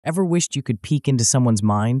Ever wished you could peek into someone's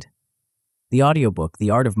mind? The audiobook, The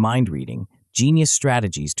Art of Mind Reading, Genius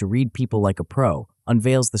Strategies to Read People Like a Pro,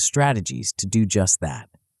 unveils the strategies to do just that.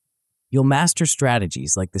 You'll master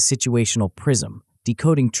strategies like the Situational Prism,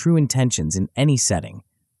 decoding true intentions in any setting.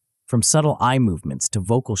 From subtle eye movements to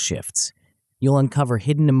vocal shifts, you'll uncover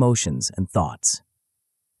hidden emotions and thoughts.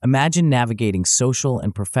 Imagine navigating social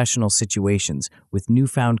and professional situations with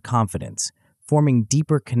newfound confidence, forming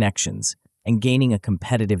deeper connections, and gaining a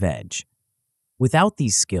competitive edge. Without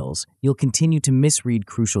these skills, you'll continue to misread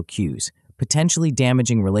crucial cues, potentially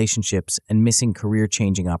damaging relationships and missing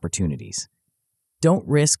career-changing opportunities. Don't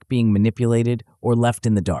risk being manipulated or left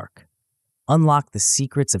in the dark. Unlock the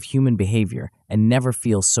secrets of human behavior and never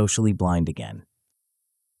feel socially blind again.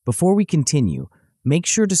 Before we continue, make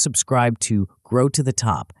sure to subscribe to Grow to the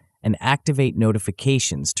Top and activate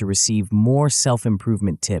notifications to receive more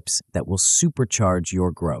self-improvement tips that will supercharge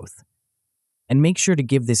your growth. And make sure to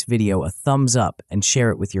give this video a thumbs up and share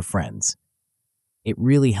it with your friends. It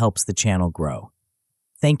really helps the channel grow.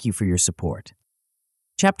 Thank you for your support.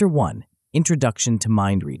 Chapter 1. Introduction to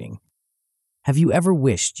Mind Reading. Have you ever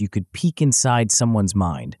wished you could peek inside someone's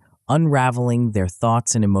mind, unraveling their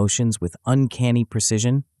thoughts and emotions with uncanny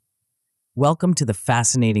precision? Welcome to the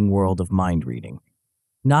fascinating world of mind reading.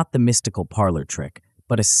 Not the mystical parlor trick,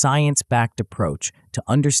 but a science-backed approach to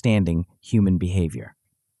understanding human behavior.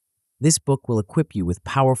 This book will equip you with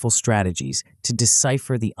powerful strategies to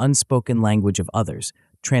decipher the unspoken language of others,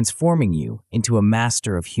 transforming you into a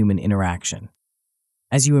master of human interaction.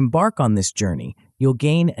 As you embark on this journey, you'll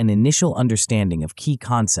gain an initial understanding of key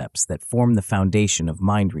concepts that form the foundation of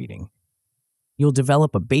mind reading. You'll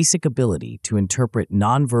develop a basic ability to interpret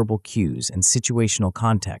nonverbal cues and situational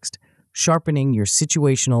context, sharpening your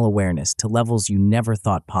situational awareness to levels you never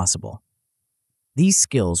thought possible. These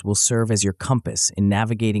skills will serve as your compass in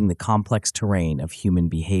navigating the complex terrain of human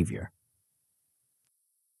behavior.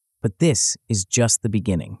 But this is just the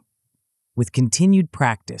beginning. With continued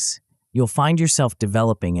practice, you'll find yourself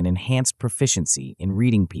developing an enhanced proficiency in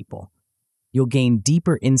reading people. You'll gain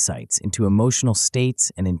deeper insights into emotional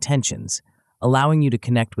states and intentions, allowing you to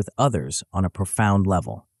connect with others on a profound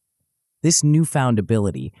level. This newfound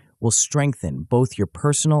ability will strengthen both your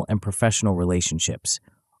personal and professional relationships,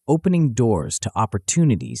 opening doors to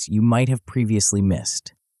opportunities you might have previously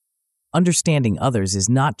missed. Understanding others is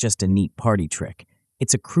not just a neat party trick,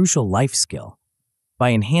 it's a crucial life skill. By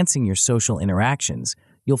enhancing your social interactions,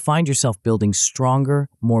 you'll find yourself building stronger,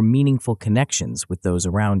 more meaningful connections with those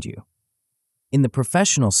around you. In the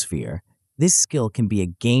professional sphere, this skill can be a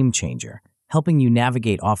game changer, helping you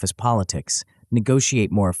navigate office politics,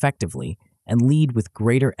 negotiate more effectively, and lead with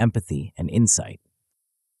greater empathy and insight.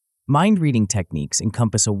 Mind-reading techniques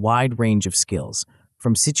encompass a wide range of skills,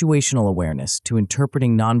 from situational awareness to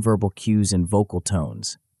interpreting nonverbal cues and vocal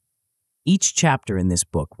tones. Each chapter in this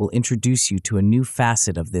book will introduce you to a new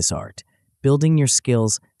facet of this art, building your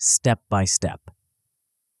skills step by step.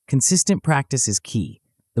 Consistent practice is key.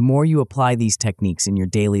 The more you apply these techniques in your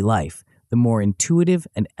daily life, the more intuitive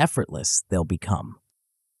and effortless they'll become.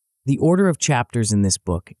 The order of chapters in this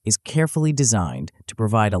book is carefully designed to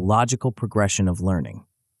provide a logical progression of learning.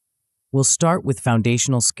 We'll start with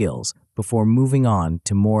foundational skills before moving on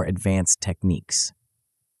to more advanced techniques.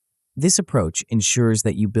 This approach ensures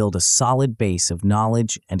that you build a solid base of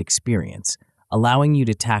knowledge and experience, allowing you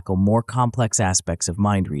to tackle more complex aspects of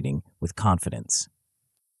mind reading with confidence.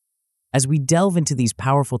 As we delve into these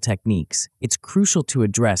powerful techniques, it's crucial to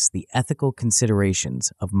address the ethical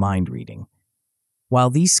considerations of mind reading. While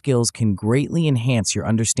these skills can greatly enhance your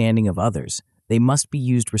understanding of others, they must be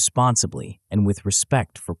used responsibly and with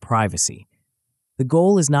respect for privacy. The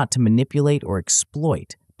goal is not to manipulate or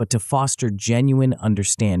exploit, but to foster genuine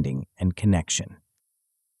understanding and connection.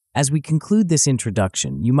 As we conclude this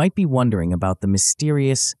introduction, you might be wondering about the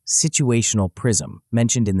mysterious situational prism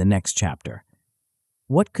mentioned in the next chapter.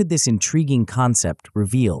 What could this intriguing concept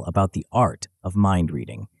reveal about the art of mind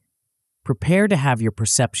reading? Prepare to have your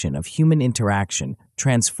perception of human interaction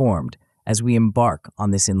transformed as we embark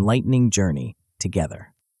on this enlightening journey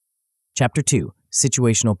together. Chapter 2.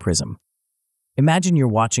 Situational Prism. Imagine you're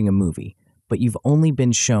watching a movie, but you've only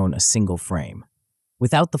been shown a single frame.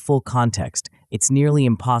 Without the full context, it's nearly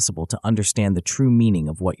impossible to understand the true meaning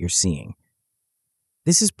of what you're seeing.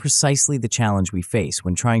 This is precisely the challenge we face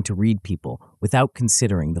when trying to read people without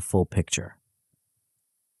considering the full picture.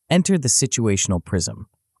 Enter the Situational Prism,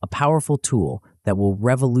 a powerful tool that will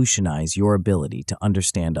revolutionize your ability to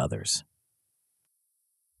understand others.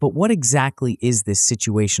 But what exactly is this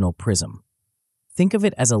situational prism? Think of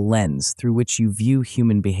it as a lens through which you view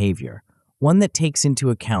human behavior, one that takes into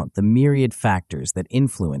account the myriad factors that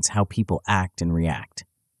influence how people act and react.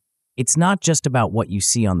 It's not just about what you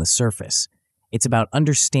see on the surface. It's about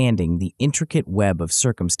understanding the intricate web of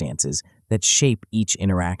circumstances that shape each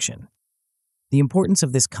interaction. The importance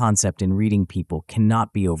of this concept in reading people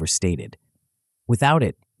cannot be overstated. Without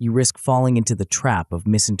it, you risk falling into the trap of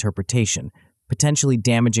misinterpretation, potentially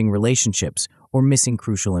damaging relationships or missing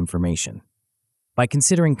crucial information. By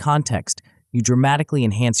considering context, you dramatically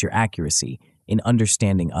enhance your accuracy in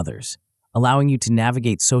understanding others, allowing you to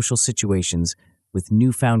navigate social situations with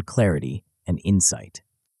newfound clarity and insight.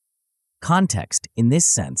 Context, in this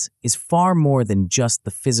sense, is far more than just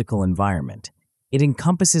the physical environment. It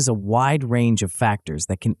encompasses a wide range of factors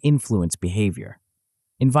that can influence behavior.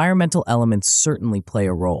 Environmental elements certainly play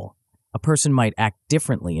a role. A person might act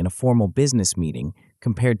differently in a formal business meeting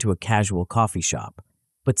compared to a casual coffee shop.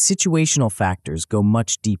 But situational factors go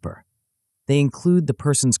much deeper. They include the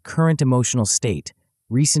person's current emotional state,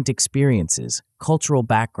 recent experiences, cultural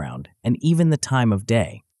background, and even the time of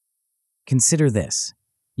day. Consider this.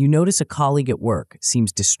 You notice a colleague at work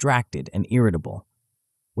seems distracted and irritable.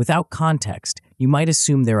 Without context, you might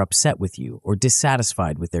assume they're upset with you or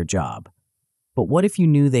dissatisfied with their job. But what if you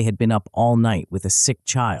knew they had been up all night with a sick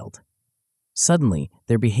child? Suddenly,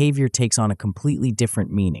 their behavior takes on a completely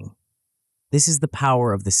different meaning. This is the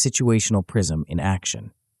power of the situational prism in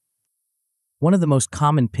action. One of the most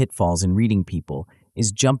common pitfalls in reading people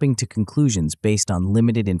is jumping to conclusions based on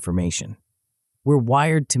limited information. We're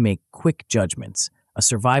wired to make quick judgments, a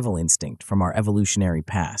survival instinct from our evolutionary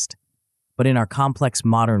past. But in our complex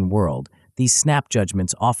modern world, these snap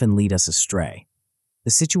judgments often lead us astray.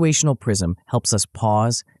 The situational prism helps us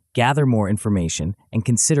pause, gather more information, and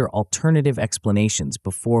consider alternative explanations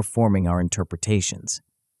before forming our interpretations.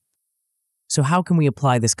 So how can we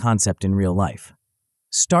apply this concept in real life?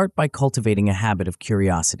 Start by cultivating a habit of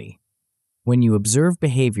curiosity. When you observe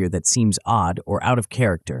behavior that seems odd or out of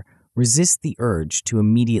character, resist the urge to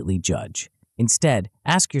immediately judge. Instead,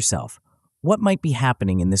 ask yourself, what might be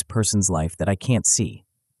happening in this person's life that I can't see?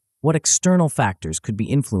 What external factors could be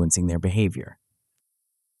influencing their behavior?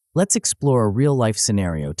 Let's explore a real-life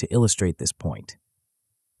scenario to illustrate this point.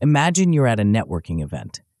 Imagine you're at a networking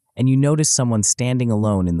event, and you notice someone standing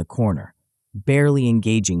alone in the corner, barely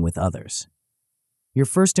engaging with others. Your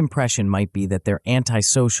first impression might be that they're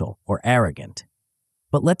antisocial or arrogant.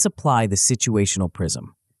 But let's apply the situational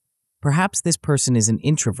prism. Perhaps this person is an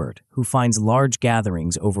introvert who finds large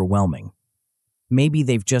gatherings overwhelming. Maybe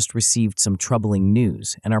they've just received some troubling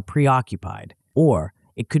news and are preoccupied, or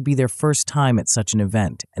it could be their first time at such an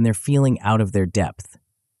event and they're feeling out of their depth.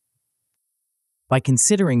 By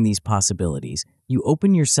considering these possibilities, you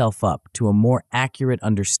open yourself up to a more accurate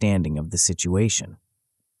understanding of the situation.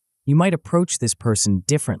 You might approach this person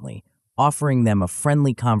differently, offering them a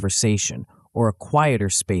friendly conversation or a quieter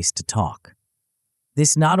space to talk.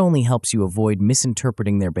 This not only helps you avoid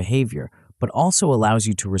misinterpreting their behavior, but also allows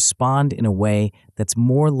you to respond in a way that's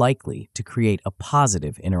more likely to create a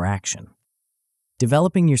positive interaction.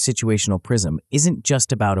 Developing your situational prism isn't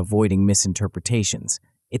just about avoiding misinterpretations.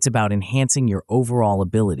 It's about enhancing your overall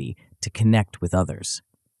ability to connect with others.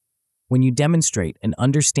 When you demonstrate an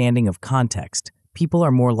understanding of context, people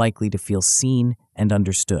are more likely to feel seen and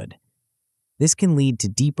understood. This can lead to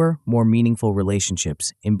deeper, more meaningful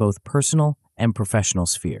relationships in both personal and professional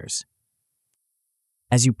spheres.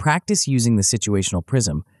 As you practice using the situational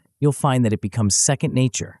prism, you'll find that it becomes second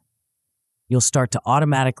nature. You'll start to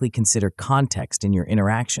automatically consider context in your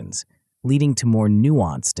interactions, leading to more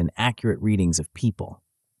nuanced and accurate readings of people.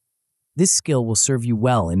 This skill will serve you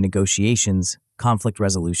well in negotiations, conflict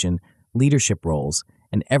resolution, leadership roles,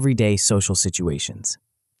 and everyday social situations.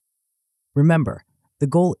 Remember, the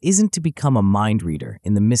goal isn't to become a mind reader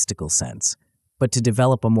in the mystical sense, but to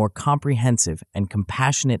develop a more comprehensive and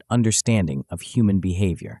compassionate understanding of human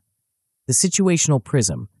behavior. The situational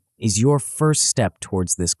prism is your first step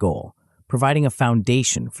towards this goal, providing a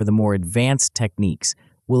foundation for the more advanced techniques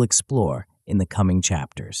we'll explore in the coming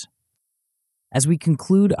chapters. As we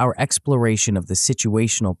conclude our exploration of the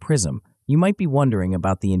situational prism, you might be wondering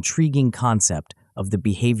about the intriguing concept of the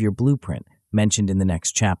behavior blueprint mentioned in the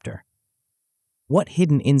next chapter. What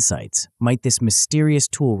hidden insights might this mysterious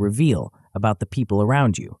tool reveal about the people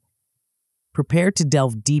around you? Prepare to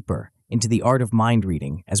delve deeper into the art of mind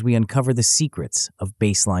reading as we uncover the secrets of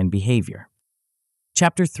baseline behavior.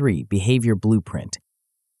 Chapter 3, Behavior Blueprint.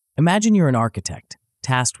 Imagine you're an architect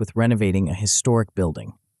tasked with renovating a historic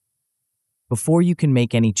building. Before you can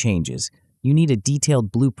make any changes, you need a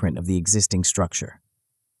detailed blueprint of the existing structure.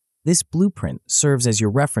 This blueprint serves as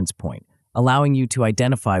your reference point, allowing you to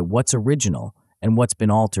identify what's original and what's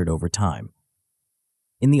been altered over time.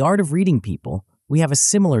 In the art of reading people, we have a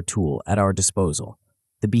similar tool at our disposal,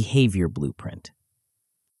 the behavior blueprint.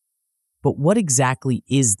 But what exactly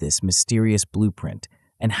is this mysterious blueprint,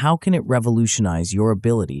 and how can it revolutionize your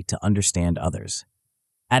ability to understand others?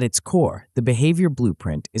 At its core, the behavior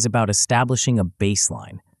blueprint is about establishing a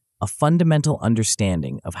baseline, a fundamental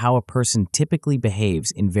understanding of how a person typically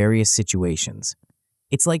behaves in various situations.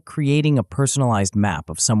 It's like creating a personalized map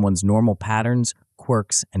of someone's normal patterns,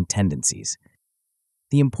 quirks, and tendencies.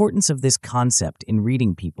 The importance of this concept in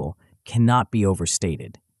reading people cannot be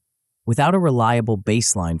overstated. Without a reliable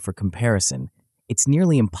baseline for comparison, it's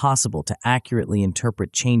nearly impossible to accurately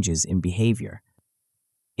interpret changes in behavior.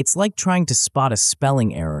 It's like trying to spot a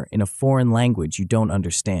spelling error in a foreign language you don't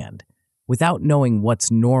understand. Without knowing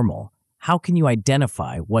what's normal, how can you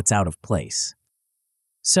identify what's out of place?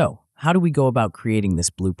 So, how do we go about creating this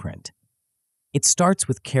blueprint? It starts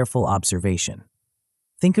with careful observation.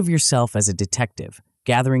 Think of yourself as a detective,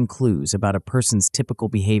 gathering clues about a person's typical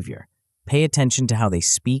behavior. Pay attention to how they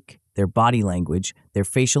speak, their body language, their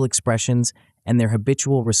facial expressions, and their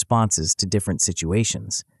habitual responses to different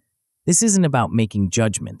situations. This isn't about making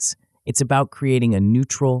judgments. It's about creating a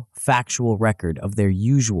neutral, factual record of their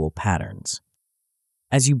usual patterns.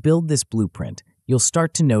 As you build this blueprint, you'll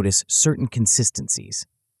start to notice certain consistencies.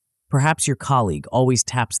 Perhaps your colleague always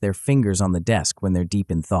taps their fingers on the desk when they're deep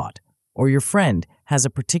in thought, or your friend has a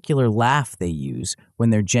particular laugh they use when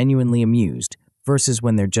they're genuinely amused versus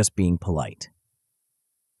when they're just being polite.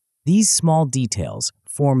 These small details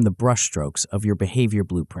form the brushstrokes of your behavior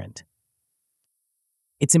blueprint.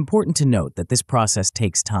 It's important to note that this process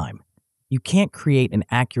takes time. You can't create an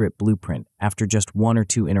accurate blueprint after just one or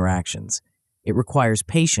two interactions. It requires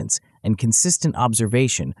patience and consistent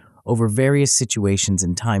observation over various situations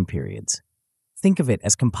and time periods. Think of it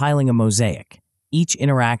as compiling a mosaic. Each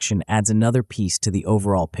interaction adds another piece to the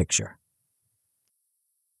overall picture.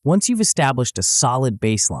 Once you've established a solid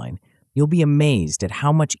baseline, you'll be amazed at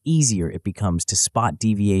how much easier it becomes to spot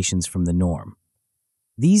deviations from the norm.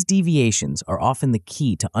 These deviations are often the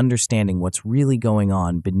key to understanding what's really going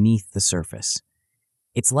on beneath the surface.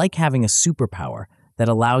 It's like having a superpower that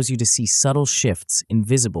allows you to see subtle shifts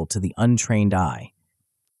invisible to the untrained eye.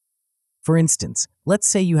 For instance, let's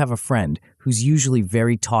say you have a friend who's usually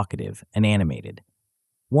very talkative and animated.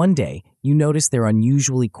 One day, you notice they're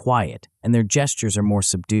unusually quiet and their gestures are more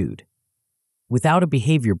subdued. Without a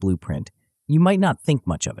behavior blueprint, you might not think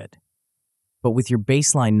much of it. But with your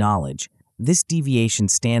baseline knowledge, this deviation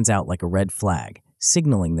stands out like a red flag,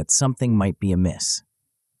 signaling that something might be amiss.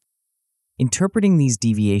 Interpreting these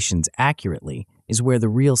deviations accurately is where the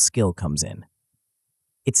real skill comes in.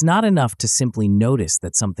 It's not enough to simply notice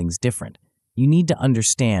that something's different. You need to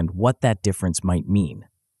understand what that difference might mean.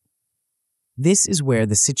 This is where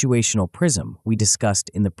the situational prism we discussed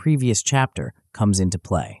in the previous chapter comes into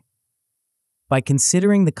play. By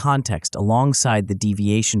considering the context alongside the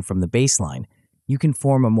deviation from the baseline, you can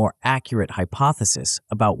form a more accurate hypothesis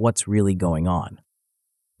about what's really going on.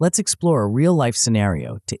 Let's explore a real-life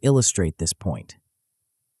scenario to illustrate this point.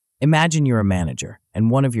 Imagine you're a manager,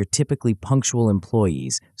 and one of your typically punctual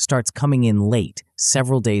employees starts coming in late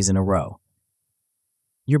several days in a row.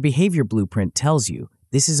 Your behavior blueprint tells you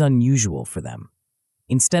this is unusual for them.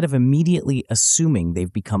 Instead of immediately assuming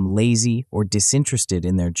they've become lazy or disinterested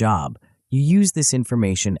in their job, you use this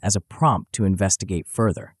information as a prompt to investigate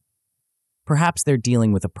further. Perhaps they're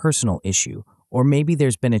dealing with a personal issue, or maybe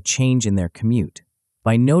there's been a change in their commute.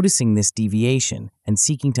 By noticing this deviation and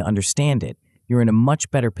seeking to understand it, you're in a much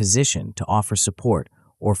better position to offer support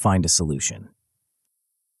or find a solution.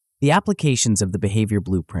 The applications of the behavior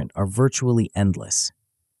blueprint are virtually endless.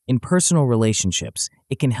 In personal relationships,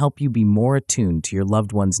 it can help you be more attuned to your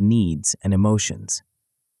loved one's needs and emotions.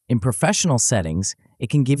 In professional settings, it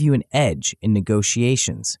can give you an edge in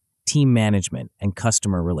negotiations, team management, and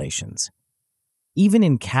customer relations. Even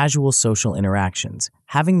in casual social interactions,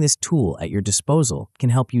 having this tool at your disposal can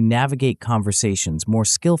help you navigate conversations more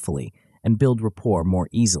skillfully and build rapport more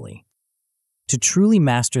easily. To truly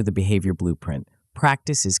master the behavior blueprint,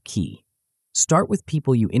 practice is key. Start with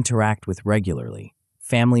people you interact with regularly,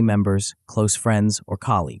 family members, close friends, or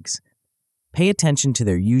colleagues. Pay attention to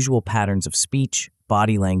their usual patterns of speech,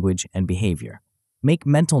 body language, and behavior. Make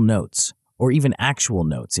mental notes, or even actual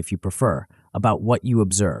notes if you prefer, about what you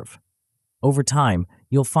observe. Over time,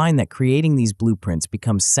 you'll find that creating these blueprints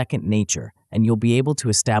becomes second nature, and you'll be able to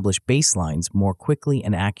establish baselines more quickly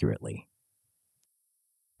and accurately.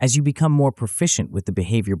 As you become more proficient with the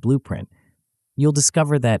behavior blueprint, you'll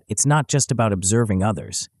discover that it's not just about observing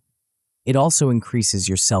others. It also increases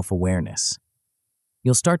your self-awareness.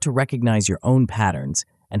 You'll start to recognize your own patterns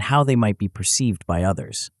and how they might be perceived by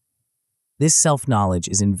others. This self-knowledge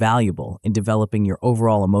is invaluable in developing your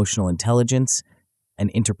overall emotional intelligence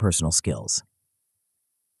and interpersonal skills.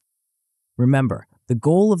 Remember, the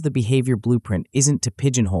goal of the behavior blueprint isn't to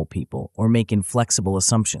pigeonhole people or make inflexible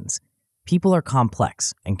assumptions. People are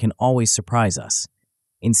complex and can always surprise us.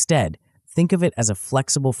 Instead, think of it as a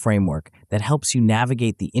flexible framework that helps you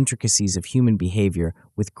navigate the intricacies of human behavior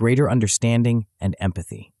with greater understanding and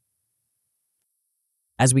empathy.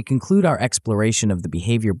 As we conclude our exploration of the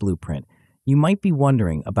behavior blueprint, you might be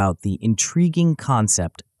wondering about the intriguing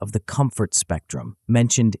concept of the comfort spectrum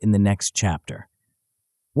mentioned in the next chapter.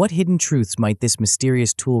 What hidden truths might this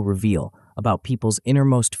mysterious tool reveal about people's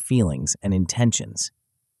innermost feelings and intentions?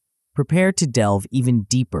 Prepare to delve even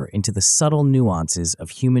deeper into the subtle nuances of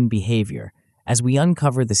human behavior as we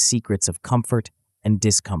uncover the secrets of comfort and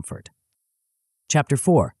discomfort. Chapter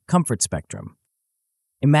 4: Comfort Spectrum.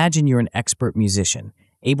 Imagine you're an expert musician,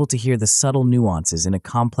 able to hear the subtle nuances in a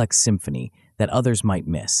complex symphony that others might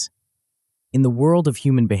miss. In the world of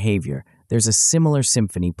human behavior, there's a similar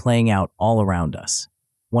symphony playing out all around us,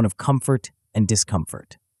 one of comfort and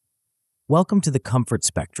discomfort. Welcome to the comfort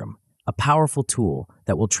spectrum, a powerful tool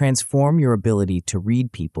that will transform your ability to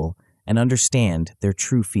read people and understand their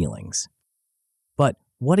true feelings. But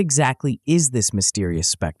what exactly is this mysterious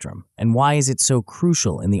spectrum, and why is it so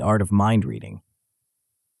crucial in the art of mind reading?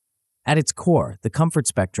 At its core, the comfort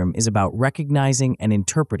spectrum is about recognizing and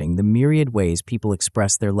interpreting the myriad ways people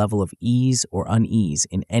express their level of ease or unease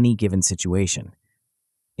in any given situation.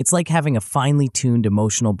 It's like having a finely tuned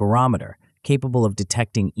emotional barometer, capable of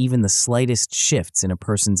detecting even the slightest shifts in a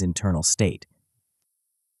person's internal state.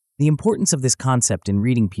 The importance of this concept in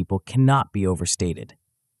reading people cannot be overstated.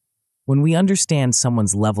 When we understand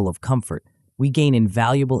someone's level of comfort, we gain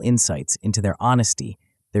invaluable insights into their honesty,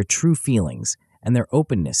 their true feelings, and their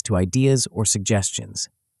openness to ideas or suggestions.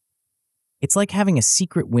 It's like having a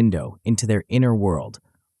secret window into their inner world,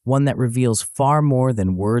 one that reveals far more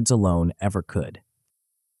than words alone ever could.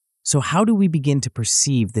 So how do we begin to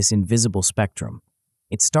perceive this invisible spectrum?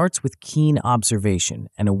 It starts with keen observation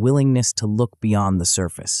and a willingness to look beyond the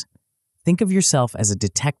surface. Think of yourself as a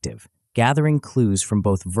detective, gathering clues from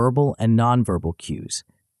both verbal and nonverbal cues.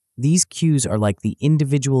 These cues are like the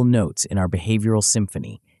individual notes in our behavioral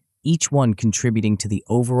symphony, each one contributing to the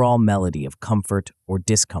overall melody of comfort or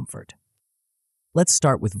discomfort. Let's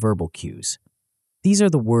start with verbal cues. These are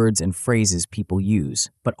the words and phrases people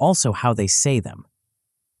use, but also how they say them.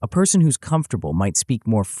 A person who's comfortable might speak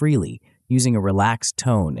more freely, using a relaxed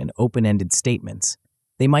tone and open-ended statements.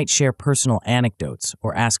 They might share personal anecdotes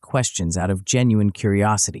or ask questions out of genuine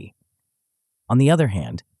curiosity. On the other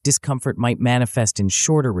hand, discomfort might manifest in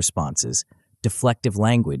shorter responses, deflective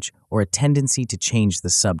language, or a tendency to change the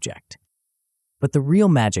subject. But the real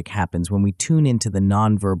magic happens when we tune into the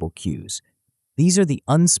nonverbal cues. These are the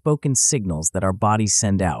unspoken signals that our bodies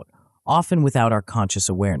send out, often without our conscious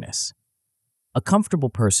awareness. A comfortable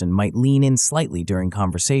person might lean in slightly during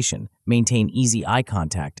conversation, maintain easy eye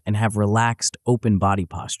contact, and have relaxed, open body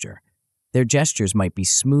posture. Their gestures might be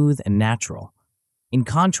smooth and natural. In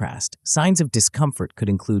contrast, signs of discomfort could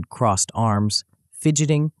include crossed arms,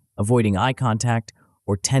 fidgeting, avoiding eye contact,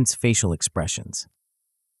 or tense facial expressions.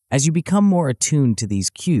 As you become more attuned to these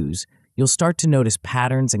cues, you'll start to notice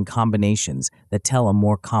patterns and combinations that tell a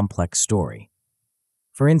more complex story.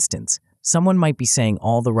 For instance, someone might be saying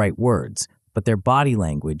all the right words, but their body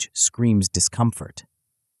language screams discomfort.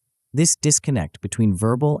 This disconnect between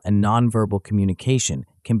verbal and nonverbal communication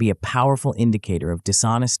can be a powerful indicator of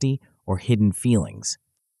dishonesty or hidden feelings.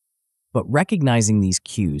 But recognizing these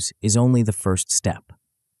cues is only the first step.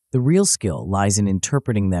 The real skill lies in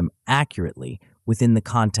interpreting them accurately within the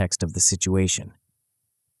context of the situation.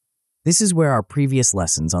 This is where our previous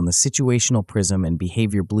lessons on the situational prism and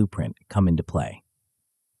behavior blueprint come into play.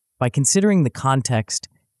 By considering the context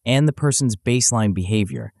and the person's baseline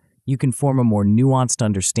behavior, you can form a more nuanced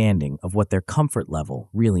understanding of what their comfort level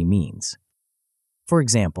really means. For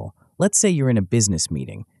example, let's say you're in a business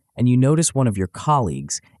meeting and you notice one of your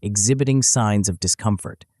colleagues exhibiting signs of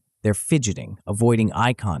discomfort. They're fidgeting, avoiding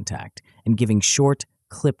eye contact, and giving short,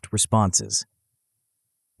 clipped responses.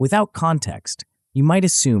 Without context, you might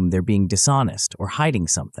assume they're being dishonest or hiding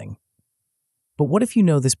something. But what if you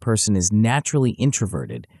know this person is naturally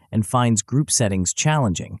introverted and finds group settings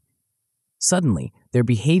challenging? Suddenly, their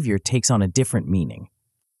behavior takes on a different meaning.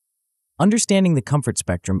 Understanding the comfort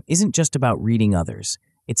spectrum isn't just about reading others.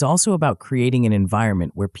 It's also about creating an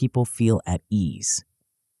environment where people feel at ease.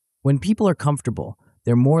 When people are comfortable,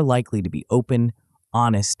 they're more likely to be open,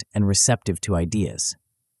 honest, and receptive to ideas.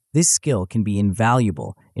 This skill can be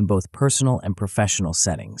invaluable in both personal and professional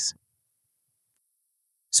settings.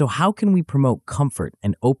 So how can we promote comfort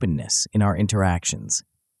and openness in our interactions?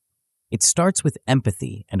 It starts with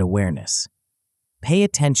empathy and awareness. Pay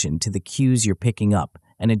attention to the cues you're picking up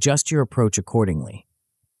and adjust your approach accordingly.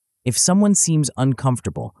 If someone seems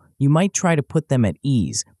uncomfortable, you might try to put them at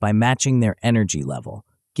ease by matching their energy level,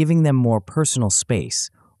 giving them more personal space,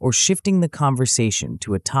 or shifting the conversation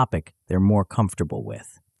to a topic they're more comfortable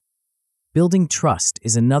with. Building trust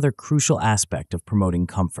is another crucial aspect of promoting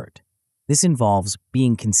comfort. This involves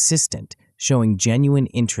being consistent, showing genuine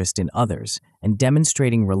interest in others, and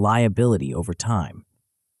demonstrating reliability over time.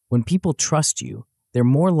 When people trust you, they're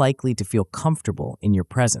more likely to feel comfortable in your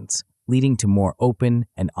presence, leading to more open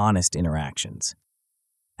and honest interactions.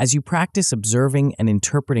 As you practice observing and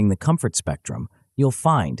interpreting the comfort spectrum, you'll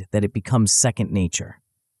find that it becomes second nature.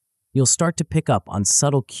 You'll start to pick up on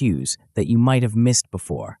subtle cues that you might have missed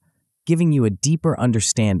before, giving you a deeper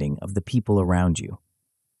understanding of the people around you.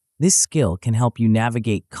 This skill can help you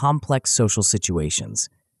navigate complex social situations,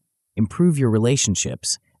 improve your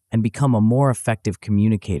relationships, and become a more effective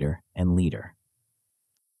communicator and leader.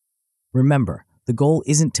 Remember, the goal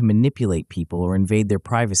isn't to manipulate people or invade their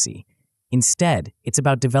privacy. Instead, it's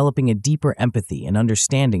about developing a deeper empathy and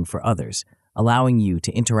understanding for others, allowing you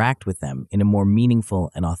to interact with them in a more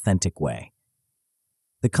meaningful and authentic way.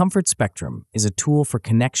 The comfort spectrum is a tool for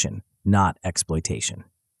connection, not exploitation.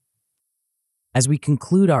 As we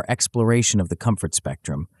conclude our exploration of the comfort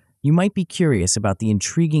spectrum, you might be curious about the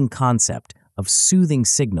intriguing concept of soothing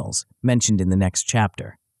signals mentioned in the next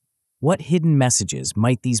chapter. What hidden messages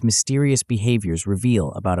might these mysterious behaviors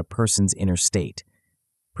reveal about a person's inner state?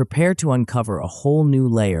 Prepare to uncover a whole new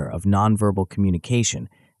layer of nonverbal communication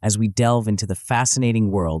as we delve into the fascinating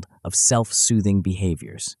world of self-soothing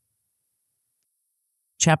behaviors.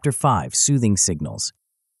 Chapter 5: Soothing Signals.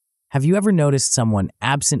 Have you ever noticed someone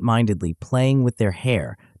absent-mindedly playing with their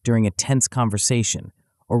hair during a tense conversation,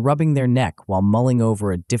 or rubbing their neck while mulling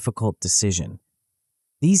over a difficult decision?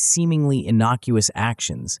 These seemingly innocuous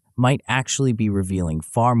actions might actually be revealing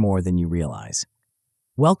far more than you realize.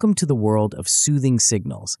 Welcome to the world of soothing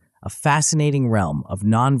signals, a fascinating realm of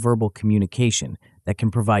nonverbal communication that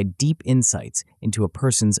can provide deep insights into a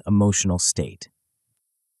person's emotional state.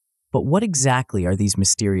 But what exactly are these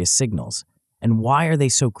mysterious signals, and why are they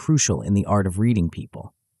so crucial in the art of reading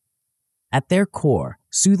people? At their core,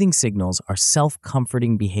 soothing signals are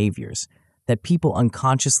self-comforting behaviors that people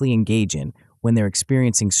unconsciously engage in when they're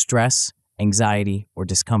experiencing stress, anxiety, or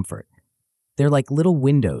discomfort. They're like little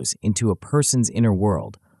windows into a person's inner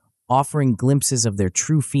world, offering glimpses of their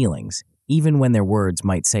true feelings, even when their words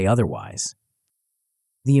might say otherwise.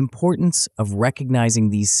 The importance of recognizing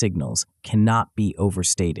these signals cannot be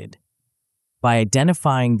overstated. By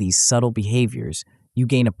identifying these subtle behaviors, you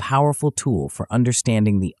gain a powerful tool for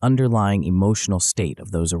understanding the underlying emotional state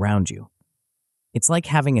of those around you. It's like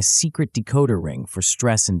having a secret decoder ring for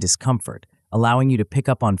stress and discomfort, allowing you to pick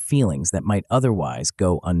up on feelings that might otherwise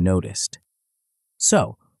go unnoticed.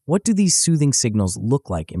 So, what do these soothing signals look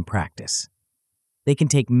like in practice? They can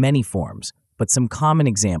take many forms, but some common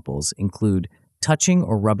examples include touching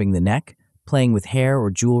or rubbing the neck, playing with hair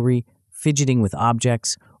or jewelry, fidgeting with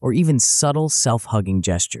objects, or even subtle self-hugging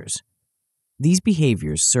gestures. These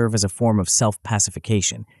behaviors serve as a form of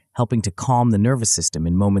self-pacification, helping to calm the nervous system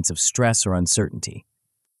in moments of stress or uncertainty.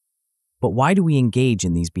 But why do we engage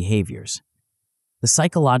in these behaviors? The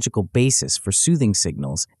psychological basis for soothing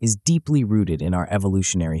signals is deeply rooted in our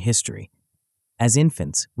evolutionary history. As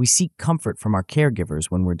infants, we seek comfort from our caregivers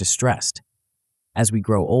when we're distressed. As we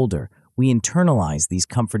grow older, we internalize these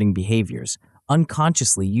comforting behaviors,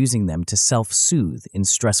 unconsciously using them to self-soothe in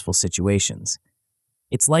stressful situations.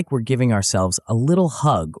 It's like we're giving ourselves a little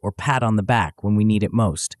hug or pat on the back when we need it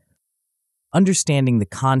most. Understanding the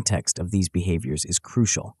context of these behaviors is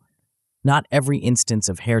crucial. Not every instance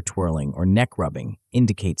of hair twirling or neck rubbing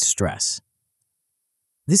indicates stress.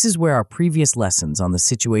 This is where our previous lessons on the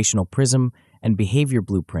situational prism and behavior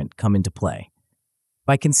blueprint come into play.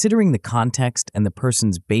 By considering the context and the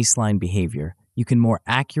person's baseline behavior, you can more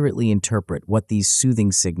accurately interpret what these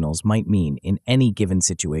soothing signals might mean in any given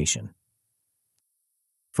situation.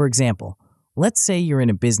 For example, let's say you're in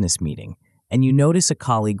a business meeting and you notice a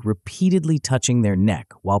colleague repeatedly touching their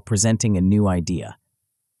neck while presenting a new idea.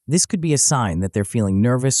 This could be a sign that they're feeling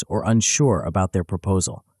nervous or unsure about their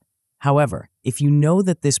proposal. However, if you know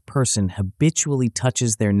that this person habitually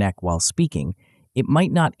touches their neck while speaking, it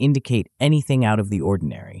might not indicate anything out of the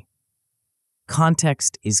ordinary.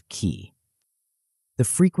 Context is key. The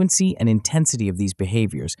frequency and intensity of these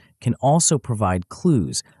behaviors can also provide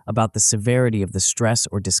clues about the severity of the stress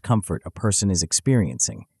or discomfort a person is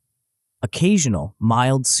experiencing. Occasional,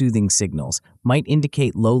 mild soothing signals might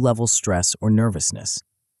indicate low-level stress or nervousness.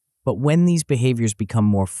 But when these behaviors become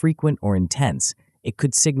more frequent or intense, it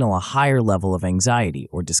could signal a higher level of anxiety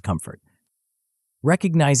or discomfort.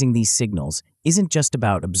 Recognizing these signals isn't just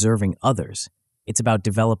about observing others, it's about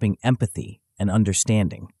developing empathy and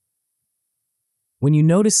understanding. When you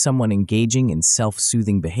notice someone engaging in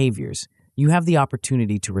self-soothing behaviors, you have the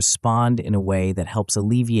opportunity to respond in a way that helps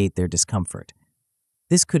alleviate their discomfort.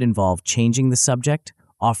 This could involve changing the subject,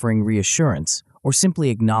 offering reassurance, or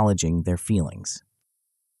simply acknowledging their feelings.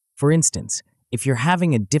 For instance, if you're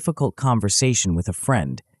having a difficult conversation with a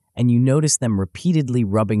friend and you notice them repeatedly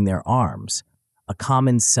rubbing their arms, a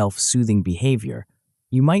common self-soothing behavior,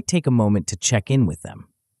 you might take a moment to check in with them.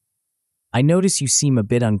 "I notice you seem a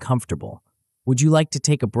bit uncomfortable. Would you like to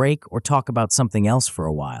take a break or talk about something else for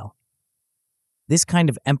a while?" This kind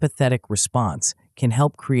of empathetic response can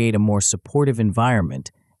help create a more supportive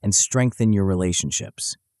environment and strengthen your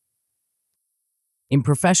relationships. In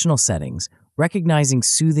professional settings, recognizing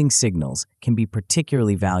soothing signals can be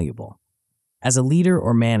particularly valuable. As a leader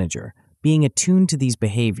or manager, being attuned to these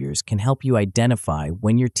behaviors can help you identify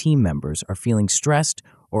when your team members are feeling stressed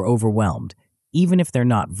or overwhelmed, even if they're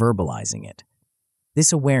not verbalizing it.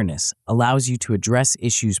 This awareness allows you to address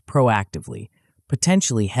issues proactively,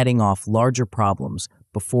 potentially heading off larger problems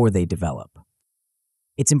before they develop.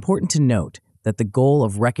 It's important to note that the goal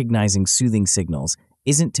of recognizing soothing signals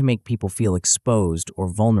isn't to make people feel exposed or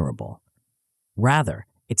vulnerable. Rather,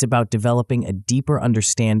 it's about developing a deeper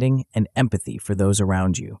understanding and empathy for those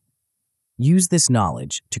around you. Use this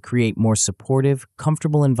knowledge to create more supportive,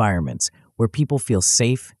 comfortable environments where people feel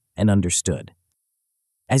safe and understood.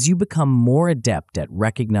 As you become more adept at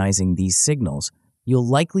recognizing these signals, you'll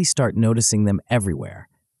likely start noticing them everywhere,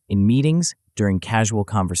 in meetings, during casual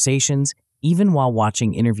conversations, even while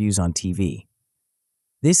watching interviews on TV.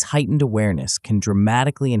 This heightened awareness can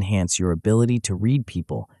dramatically enhance your ability to read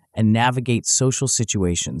people and navigate social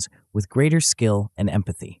situations with greater skill and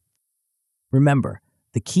empathy. Remember,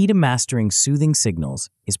 the key to mastering soothing signals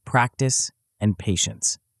is practice and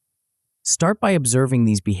patience. Start by observing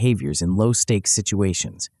these behaviors in low-stakes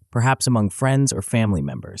situations, perhaps among friends or family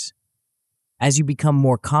members. As you become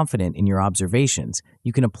more confident in your observations,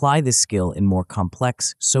 you can apply this skill in more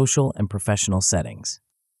complex social and professional settings.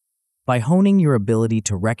 By honing your ability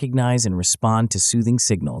to recognize and respond to soothing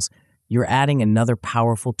signals, you're adding another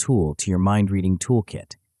powerful tool to your mind-reading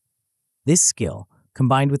toolkit. This skill,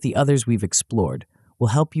 combined with the others we've explored, will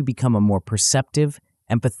help you become a more perceptive,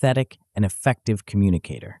 empathetic, and effective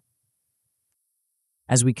communicator.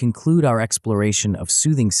 As we conclude our exploration of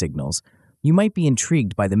soothing signals, you might be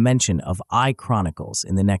intrigued by the mention of eye chronicles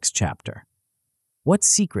in the next chapter. What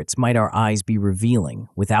secrets might our eyes be revealing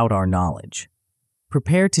without our knowledge?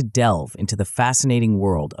 Prepare to delve into the fascinating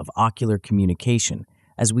world of ocular communication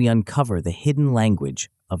as we uncover the hidden language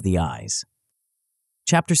of the eyes.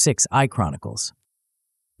 Chapter 6, Eye Chronicles.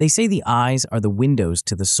 They say the eyes are the windows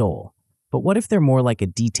to the soul, but what if they're more like a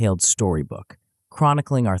detailed storybook,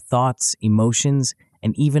 chronicling our thoughts, emotions,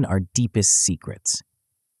 and even our deepest secrets?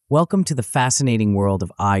 Welcome to the fascinating world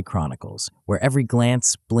of Eye Chronicles, where every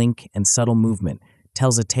glance, blink, and subtle movement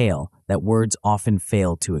tells a tale that words often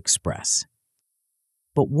fail to express.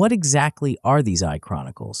 But what exactly are these Eye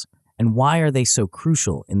Chronicles, and why are they so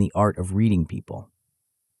crucial in the art of reading people?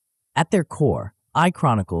 At their core, Eye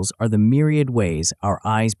Chronicles are the myriad ways our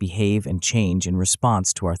eyes behave and change in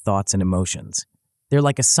response to our thoughts and emotions. They're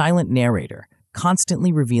like a silent narrator,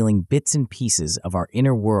 constantly revealing bits and pieces of our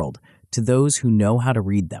inner world to those who know how to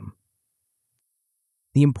read them.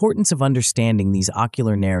 The importance of understanding these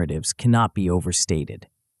ocular narratives cannot be overstated.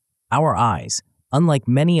 Our eyes, unlike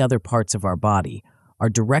many other parts of our body, are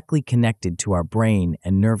directly connected to our brain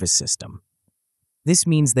and nervous system. This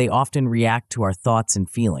means they often react to our thoughts and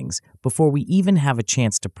feelings before we even have a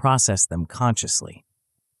chance to process them consciously.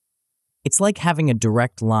 It's like having a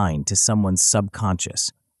direct line to someone's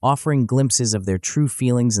subconscious, offering glimpses of their true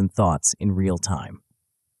feelings and thoughts in real time.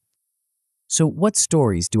 So, what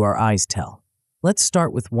stories do our eyes tell? Let's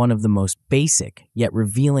start with one of the most basic yet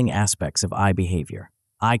revealing aspects of eye behavior: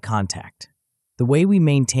 eye contact. The way we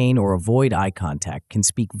maintain or avoid eye contact can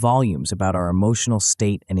speak volumes about our emotional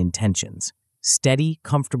state and intentions. Steady,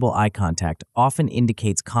 comfortable eye contact often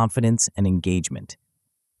indicates confidence and engagement.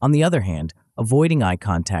 On the other hand, avoiding eye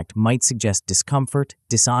contact might suggest discomfort,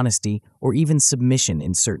 dishonesty, or even submission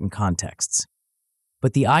in certain contexts.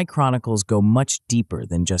 But the Eye Chronicles go much deeper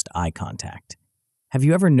than just eye contact. Have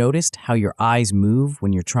you ever noticed how your eyes move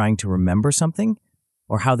when you're trying to remember something?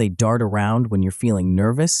 Or how they dart around when you're feeling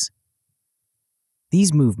nervous?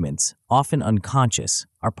 These movements, often unconscious,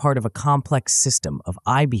 are part of a complex system of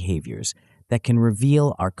eye behaviors that can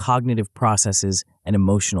reveal our cognitive processes and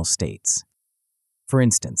emotional states. For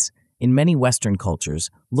instance, in many Western cultures,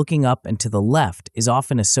 looking up and to the left is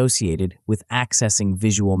often associated with accessing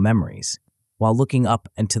visual memories. while looking up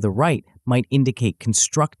and to the right might indicate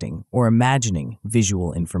constructing or imagining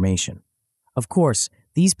visual information. Of course,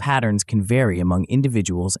 these patterns can vary among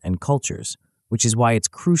individuals and cultures, which is why it's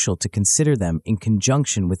crucial to consider them in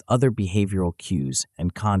conjunction with other behavioral cues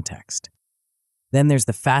and context. Then there's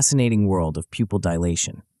the fascinating world of pupil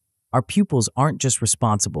dilation. Our pupils aren't just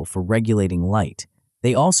responsible for regulating light,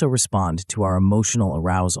 they also respond to our emotional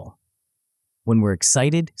arousal. When we're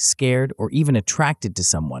excited, scared, or even attracted to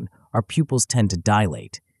someone, our pupils tend to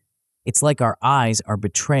dilate. It's like our eyes are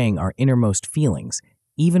betraying our innermost feelings,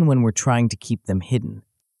 even when we're trying to keep them hidden.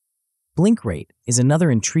 Blink rate is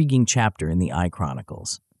another intriguing chapter in the eye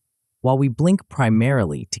chronicles. While we blink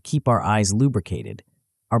primarily to keep our eyes lubricated,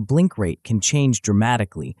 our blink rate can change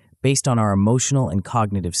dramatically based on our emotional and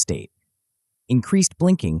cognitive state. Increased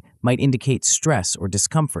blinking might indicate stress or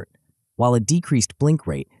discomfort, while a decreased blink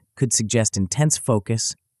rate could suggest intense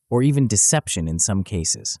focus or even deception in some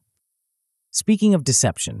cases. Speaking of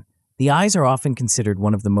deception, the eyes are often considered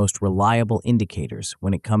one of the most reliable indicators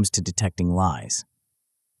when it comes to detecting lies.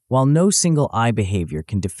 While no single eye behavior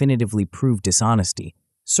can definitively prove dishonesty,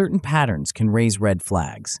 certain patterns can raise red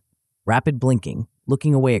flags. Rapid blinking,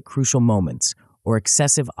 looking away at crucial moments, or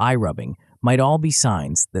excessive eye rubbing might all be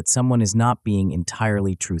signs that someone is not being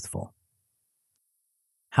entirely truthful.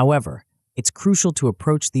 However, it's crucial to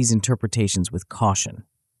approach these interpretations with caution.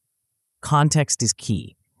 Context is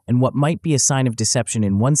key, and what might be a sign of deception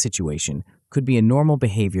in one situation could be a normal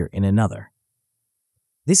behavior in another.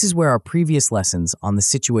 This is where our previous lessons on the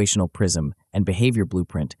situational prism and behavior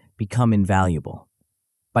blueprint become invaluable.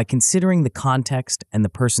 By considering the context and the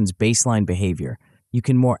person's baseline behavior, you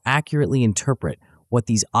can more accurately interpret what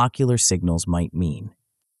these ocular signals might mean.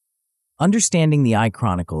 Understanding the eye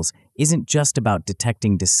chronicles isn't just about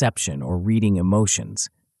detecting deception or reading emotions.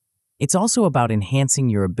 It's also about enhancing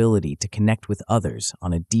your ability to connect with others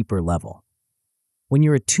on a deeper level. When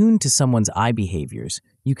you're attuned to someone's eye behaviors,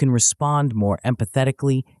 you can respond more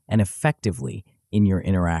empathetically and effectively in your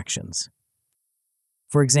interactions.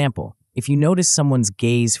 For example, if you notice someone's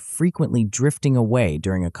gaze frequently drifting away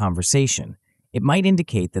during a conversation, it might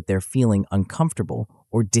indicate that they're feeling uncomfortable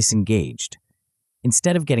or disengaged.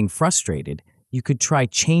 Instead of getting frustrated, you could try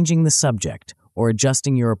changing the subject or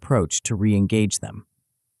adjusting your approach to re-engage them.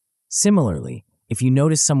 Similarly, if you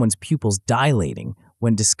notice someone's pupils dilating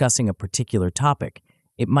when discussing a particular topic,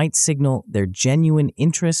 it might signal their genuine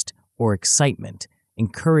interest or excitement,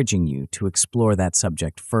 encouraging you to explore that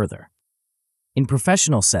subject further. In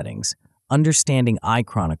professional settings, understanding eye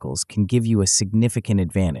chronicles can give you a significant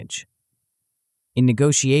advantage. In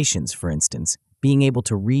negotiations, for instance, being able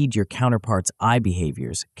to read your counterpart's eye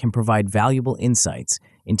behaviors can provide valuable insights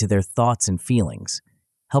into their thoughts and feelings,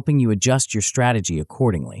 helping you adjust your strategy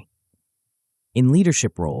accordingly. In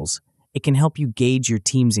leadership roles, it can help you gauge your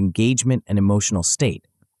team's engagement and emotional state,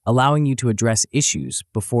 allowing you to address issues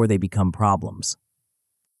before they become problems.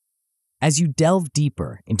 As you delve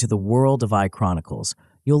deeper into the world of eye chronicles,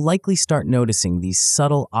 you'll likely start noticing these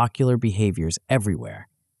subtle ocular behaviors everywhere,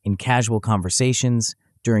 in casual conversations,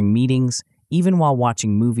 during meetings, even while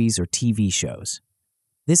watching movies or TV shows.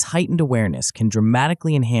 This heightened awareness can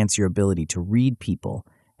dramatically enhance your ability to read people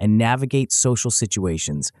and navigate social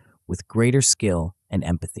situations with greater skill and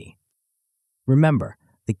empathy. Remember,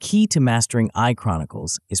 the key to mastering eye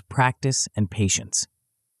chronicles is practice and patience.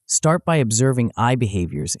 Start by observing eye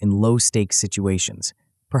behaviors in low-stakes situations,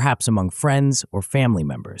 perhaps among friends or family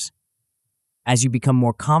members. As you become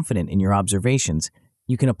more confident in your observations,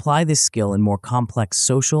 you can apply this skill in more complex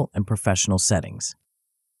social and professional settings.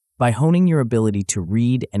 By honing your ability to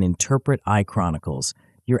read and interpret eye chronicles,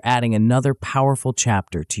 you're adding another powerful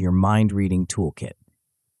chapter to your mind-reading toolkit.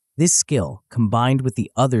 This skill, combined with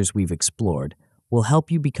the others we've explored, will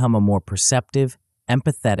help you become a more perceptive,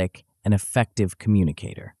 empathetic, and effective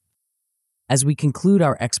communicator. As we conclude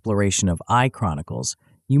our exploration of eye chronicles,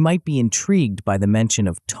 you might be intrigued by the mention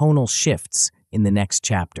of tonal shifts in the next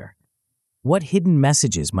chapter. What hidden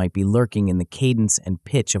messages might be lurking in the cadence and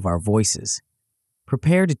pitch of our voices?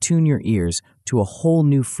 Prepare to tune your ears to a whole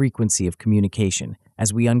new frequency of communication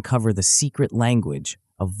as we uncover the secret language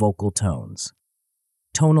of vocal tones.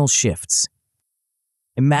 Tonal shifts.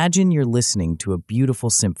 Imagine you're listening to a beautiful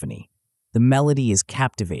symphony. The melody is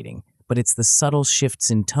captivating, but it's the subtle shifts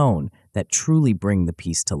in tone that truly bring the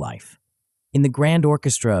piece to life. In the grand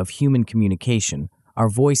orchestra of human communication, our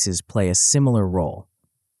voices play a similar role.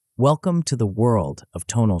 Welcome to the world of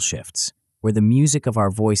tonal shifts, where the music of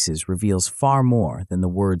our voices reveals far more than the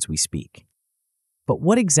words we speak. But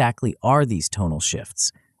what exactly are these tonal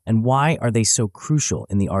shifts, and why are they so crucial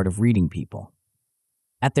in the art of reading people?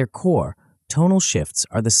 At their core, tonal shifts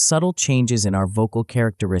are the subtle changes in our vocal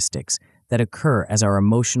characteristics that occur as our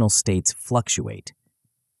emotional states fluctuate.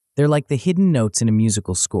 They're like the hidden notes in a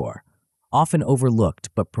musical score, often overlooked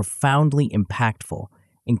but profoundly impactful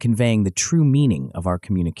in conveying the true meaning of our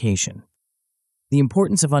communication. The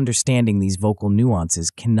importance of understanding these vocal nuances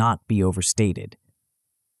cannot be overstated.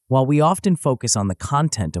 While we often focus on the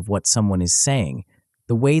content of what someone is saying,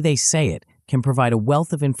 the way they say it can provide a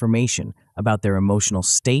wealth of information about their emotional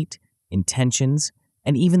state, intentions,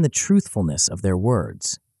 and even the truthfulness of their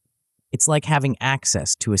words. It's like having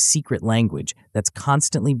access to a secret language that's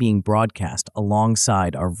constantly being broadcast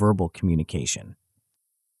alongside our verbal communication.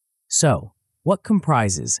 So, what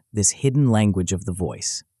comprises this hidden language of the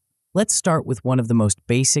voice? Let's start with one of the most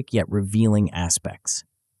basic yet revealing aspects: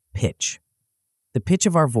 pitch. The pitch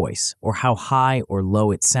of our voice, or how high or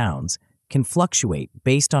low it sounds, can fluctuate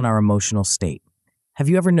based on our emotional state. Have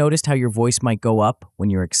you ever noticed how your voice might go up when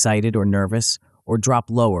you're excited or nervous, or drop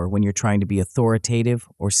lower when you're trying to be authoritative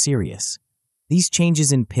or serious? These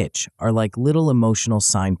changes in pitch are like little emotional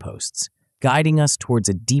signposts, guiding us towards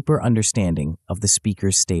a deeper understanding of the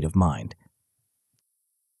speaker's state of mind.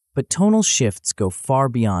 But tonal shifts go far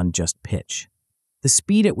beyond just pitch. The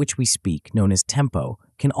speed at which we speak, known as tempo,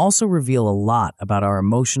 can also reveal a lot about our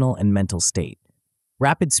emotional and mental state.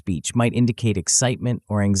 Rapid speech might indicate excitement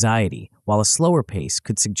or anxiety, while a slower pace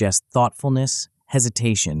could suggest thoughtfulness,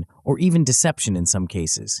 hesitation, or even deception in some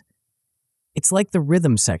cases. It's like the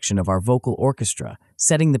rhythm section of our vocal orchestra,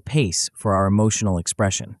 setting the pace for our emotional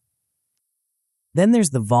expression. Then there's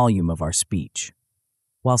the volume of our speech.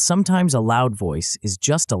 While sometimes a loud voice is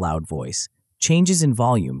just a loud voice, changes in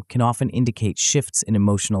volume can often indicate shifts in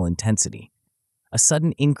emotional intensity. A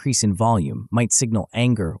sudden increase in volume might signal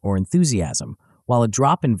anger or enthusiasm, while a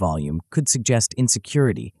drop in volume could suggest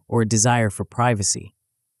insecurity or a desire for privacy.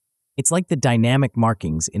 It's like the dynamic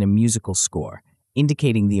markings in a musical score,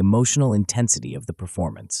 indicating the emotional intensity of the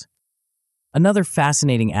performance. Another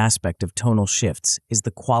fascinating aspect of tonal shifts is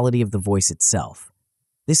the quality of the voice itself.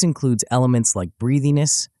 This includes elements like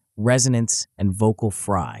breathiness, resonance, and vocal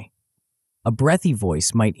fry. A breathy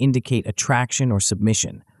voice might indicate attraction or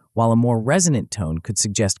submission, while a more resonant tone could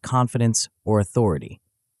suggest confidence or authority.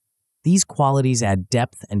 These qualities add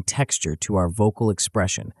depth and texture to our vocal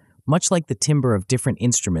expression, much like the timbre of different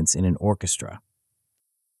instruments in an orchestra.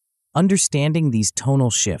 Understanding these tonal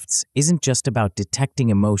shifts isn't just about detecting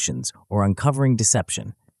emotions or uncovering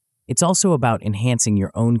deception. It's also about enhancing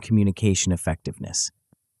your own communication effectiveness.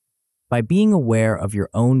 By being aware of your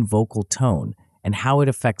own vocal tone and how it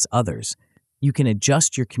affects others, you can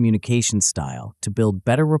adjust your communication style to build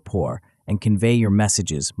better rapport and convey your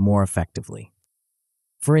messages more effectively.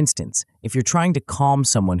 For instance, if you're trying to calm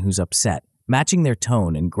someone who's upset, matching their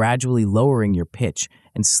tone and gradually lowering your pitch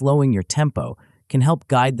and slowing your tempo can help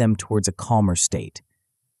guide them towards a calmer state.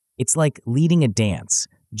 It's like leading a dance,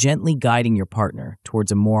 gently guiding your partner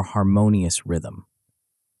towards a more harmonious rhythm.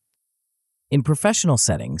 In professional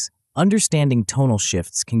settings, understanding tonal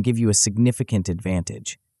shifts can give you a significant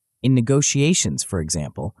advantage. In negotiations, for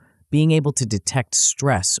example, being able to detect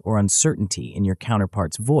stress or uncertainty in your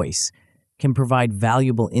counterpart's voice can provide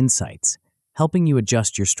valuable insights, helping you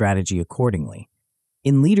adjust your strategy accordingly.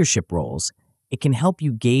 In leadership roles, it can help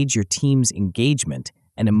you gauge your team's engagement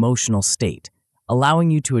and emotional state,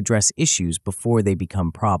 allowing you to address issues before they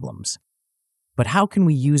become problems. But how can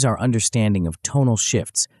we use our understanding of tonal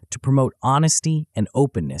shifts to promote honesty and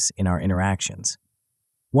openness in our interactions?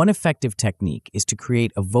 One effective technique is to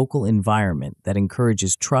create a vocal environment that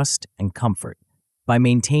encourages trust and comfort. By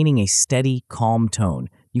maintaining a steady, calm tone,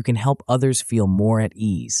 you can help others feel more at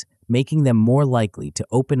ease, making them more likely to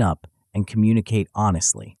open up and communicate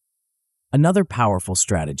honestly. Another powerful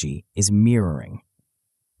strategy is mirroring.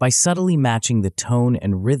 By subtly matching the tone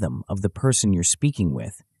and rhythm of the person you're speaking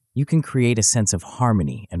with, you can create a sense of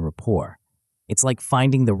harmony and rapport. It's like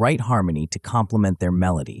finding the right harmony to complement their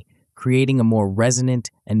melody, creating a more resonant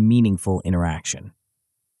and meaningful interaction.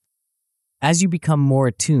 As you become more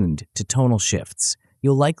attuned to tonal shifts,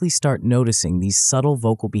 you'll likely start noticing these subtle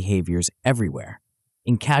vocal behaviors everywhere.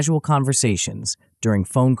 In casual conversations, during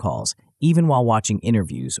phone calls, even while watching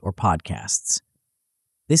interviews or podcasts.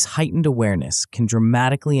 This heightened awareness can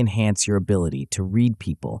dramatically enhance your ability to read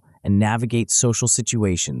people and navigate social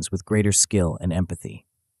situations with greater skill and empathy.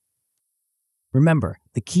 Remember,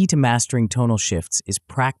 the key to mastering tonal shifts is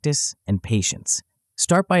practice and patience.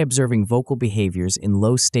 Start by observing vocal behaviors in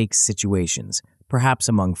low-stakes situations, perhaps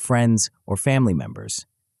among friends or family members.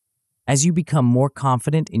 As you become more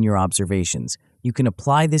confident in your observations, you can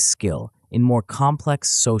apply this skill in more complex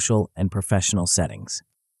social and professional settings.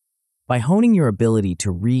 By honing your ability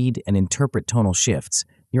to read and interpret tonal shifts,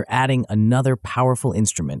 you're adding another powerful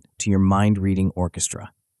instrument to your mind-reading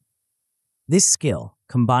orchestra. This skill,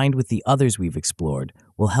 combined with the others we've explored,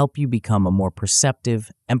 will help you become a more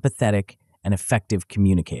perceptive, empathetic, and effective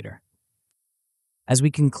communicator. As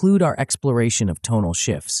we conclude our exploration of tonal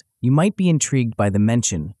shifts, you might be intrigued by the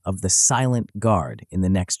mention of the silent guard in the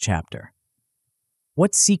next chapter.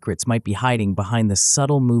 What secrets might be hiding behind the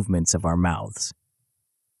subtle movements of our mouths?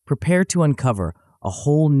 Prepare to uncover a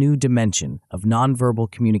whole new dimension of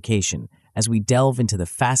nonverbal communication as we delve into the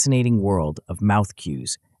fascinating world of mouth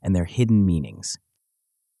cues and their hidden meanings.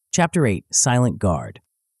 Chapter 8, Silent Guard.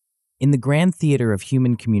 In the grand theater of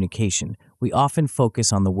human communication, we often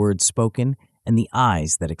focus on the words spoken and the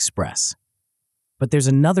eyes that express. But there's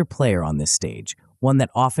another player on this stage, one that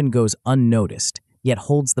often goes unnoticed, yet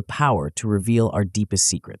holds the power to reveal our deepest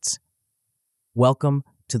secrets. Welcome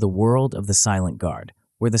to the world of the silent guard,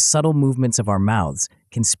 where the subtle movements of our mouths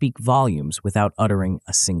can speak volumes without uttering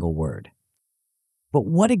a single word. But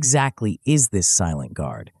what exactly is this silent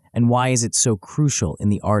guard, and why is it so crucial in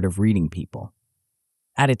the art of reading people?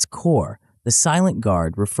 At its core, the silent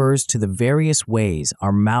guard refers to the various ways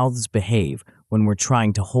our mouths behave when we're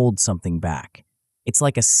trying to hold something back. It's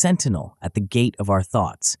like a sentinel at the gate of our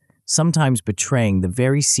thoughts, sometimes betraying the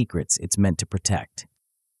very secrets it's meant to protect.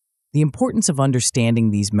 The importance of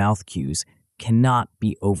understanding these mouth cues cannot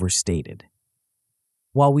be overstated.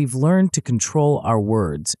 While we've learned to control our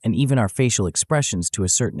words and even our facial expressions to a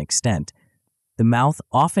certain extent, the mouth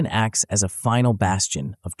often acts as a final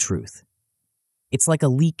bastion of truth. It's like a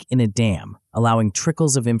leak in a dam, allowing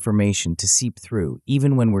trickles of information to seep through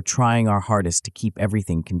even when we're trying our hardest to keep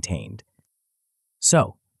everything contained.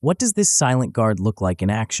 So, what does this silent guard look like in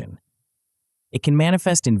action? It can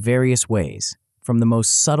manifest in various ways, from the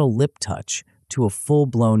most subtle lip touch to a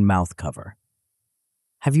full-blown mouth cover.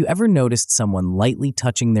 Have you ever noticed someone lightly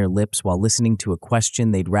touching their lips while listening to a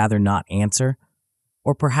question they'd rather not answer?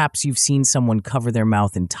 Or perhaps you've seen someone cover their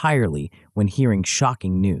mouth entirely when hearing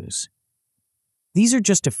shocking news. These are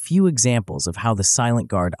just a few examples of how the silent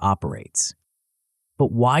guard operates.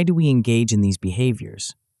 But why do we engage in these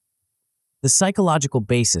behaviors? The psychological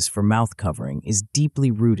basis for mouth covering is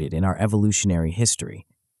deeply rooted in our evolutionary history.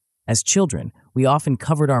 As children, we often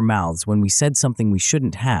covered our mouths when we said something we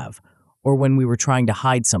shouldn't have, or when we were trying to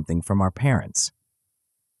hide something from our parents.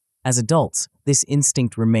 As adults, this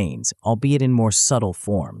instinct remains, albeit in more subtle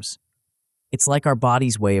forms. It's like our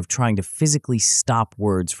body's way of trying to physically stop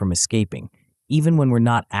words from escaping, even when we're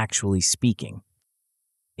not actually speaking.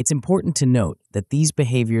 It's important to note that these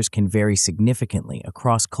behaviors can vary significantly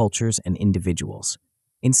across cultures and individuals.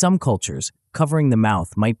 In some cultures, covering the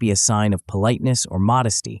mouth might be a sign of politeness or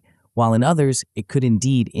modesty, while in others, it could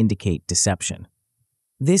indeed indicate deception.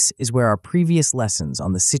 This is where our previous lessons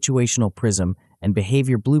on the situational prism and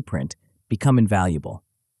behavior blueprint become invaluable.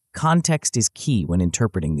 Context is key when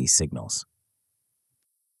interpreting these signals.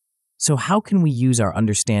 So how can we use our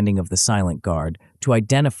understanding of the silent guard to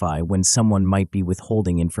identify when someone might be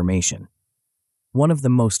withholding information? One of the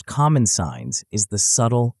most common signs is the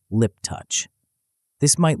subtle lip touch.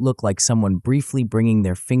 This might look like someone briefly bringing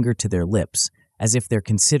their finger to their lips as if they're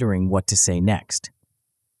considering what to say next.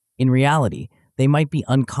 In reality, they might be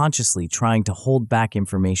unconsciously trying to hold back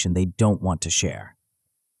information they don't want to share.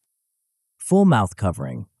 Full mouth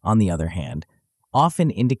covering, on the other hand, often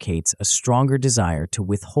indicates a stronger desire to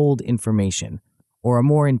withhold information or a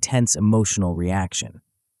more intense emotional reaction.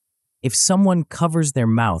 If someone covers their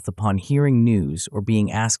mouth upon hearing news or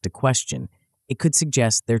being asked a question, it could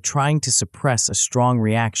suggest they're trying to suppress a strong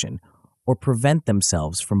reaction or prevent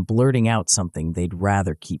themselves from blurting out something they'd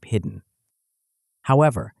rather keep hidden.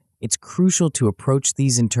 However, it's crucial to approach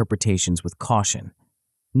these interpretations with caution.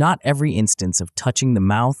 Not every instance of touching the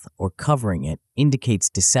mouth or covering it indicates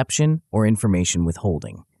deception or information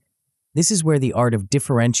withholding. This is where the art of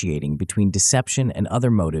differentiating between deception and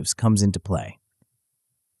other motives comes into play.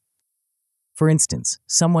 For instance,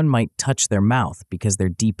 someone might touch their mouth because they're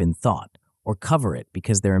deep in thought, or cover it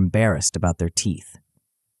because they're embarrassed about their teeth.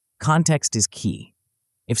 Context is key.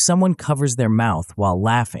 If someone covers their mouth while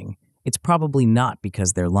laughing, it's probably not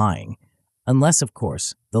because they're lying, unless, of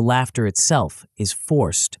course, the laughter itself is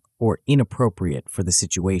forced or inappropriate for the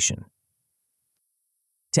situation.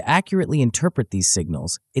 To accurately interpret these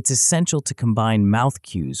signals, it's essential to combine mouth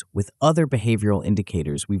cues with other behavioral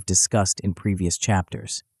indicators we've discussed in previous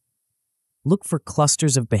chapters. Look for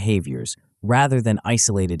clusters of behaviors rather than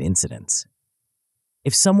isolated incidents.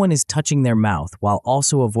 If someone is touching their mouth while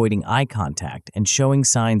also avoiding eye contact and showing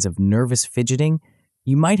signs of nervous fidgeting,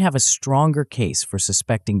 you might have a stronger case for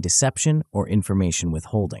suspecting deception or information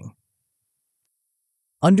withholding.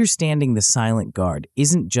 Understanding the silent guard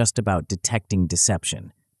isn't just about detecting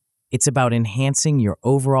deception. It's about enhancing your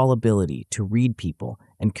overall ability to read people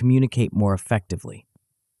and communicate more effectively.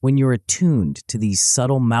 When you're attuned to these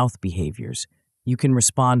subtle mouth behaviors, you can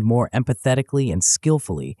respond more empathetically and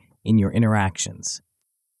skillfully in your interactions.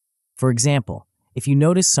 For example, if you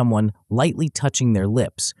notice someone lightly touching their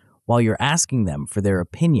lips while you're asking them for their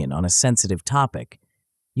opinion on a sensitive topic,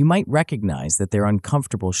 you might recognize that they're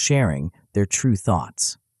uncomfortable sharing their true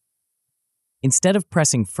thoughts. Instead of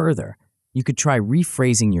pressing further, you could try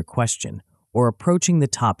rephrasing your question or approaching the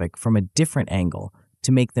topic from a different angle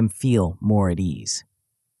to make them feel more at ease.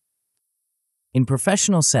 In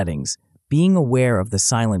professional settings, being aware of the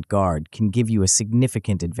silent guard can give you a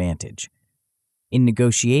significant advantage. In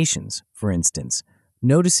negotiations, for instance,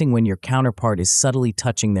 noticing when your counterpart is subtly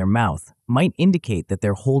touching their mouth might indicate that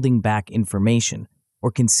they're holding back information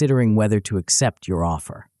or considering whether to accept your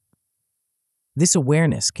offer. This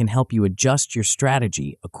awareness can help you adjust your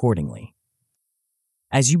strategy accordingly.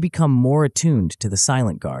 As you become more attuned to the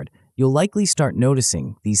silent guard, you'll likely start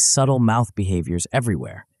noticing these subtle mouth behaviors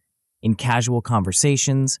everywhere, in casual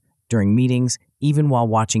conversations, during meetings, even while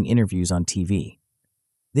watching interviews on TV.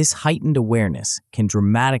 This heightened awareness can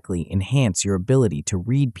dramatically enhance your ability to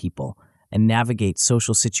read people and navigate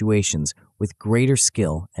social situations with greater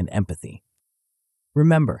skill and empathy.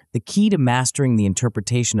 Remember, the key to mastering the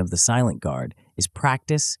interpretation of the silent guard is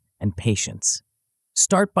practice and patience.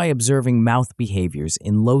 Start by observing mouth behaviors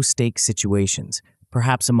in low-stakes situations,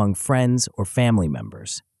 perhaps among friends or family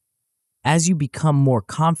members. As you become more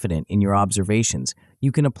confident in your observations,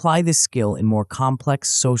 you can apply this skill in more complex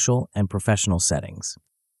social and professional settings.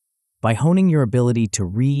 By honing your ability to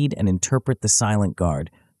read and interpret the silent guard,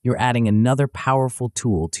 you're adding another powerful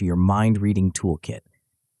tool to your mind-reading toolkit.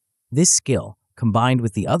 This skill, combined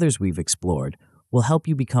with the others we've explored, will help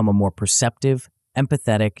you become a more perceptive,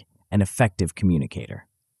 empathetic, and effective communicator.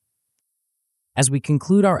 As we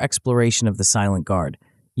conclude our exploration of the silent guard,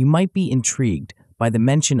 you might be intrigued by the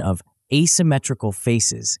mention of asymmetrical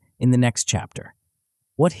faces in the next chapter.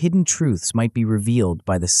 What hidden truths might be revealed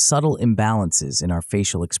by the subtle imbalances in our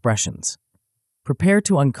facial expressions? Prepare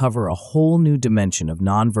to uncover a whole new dimension of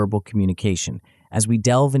nonverbal communication as we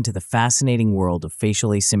delve into the fascinating world of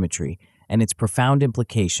facial asymmetry and its profound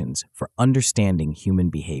implications for understanding human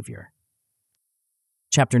behavior.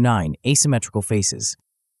 Chapter 9: Asymmetrical Faces.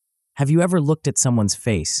 Have you ever looked at someone's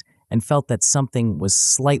face and felt that something was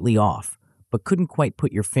slightly off, but couldn't quite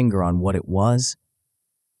put your finger on what it was?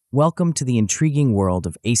 Welcome to the intriguing world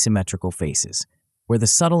of asymmetrical faces, where the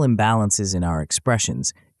subtle imbalances in our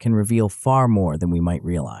expressions can reveal far more than we might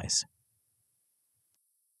realize.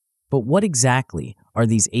 But what exactly are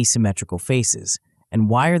these asymmetrical faces, and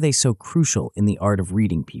why are they so crucial in the art of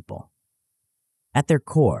reading people? At their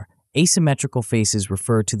core, asymmetrical faces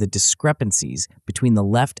refer to the discrepancies between the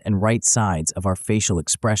left and right sides of our facial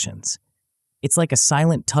expressions. It's like a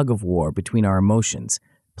silent tug-of-war between our emotions,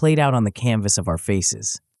 played out on the canvas of our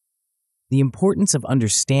faces. The importance of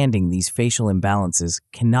understanding these facial imbalances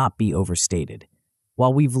cannot be overstated.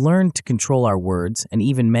 While we've learned to control our words and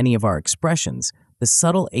even many of our expressions, the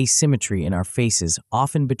subtle asymmetry in our faces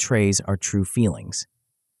often betrays our true feelings.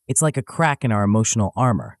 It's like a crack in our emotional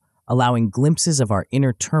armor, allowing glimpses of our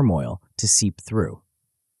inner turmoil to seep through.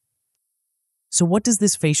 So what does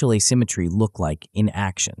this facial asymmetry look like in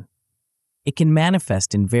action? It can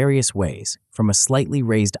manifest in various ways, from a slightly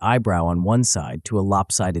raised eyebrow on one side to a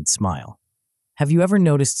lopsided smile. Have you ever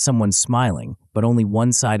noticed someone smiling, but only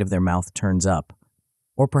one side of their mouth turns up?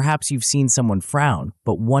 Or perhaps you've seen someone frown,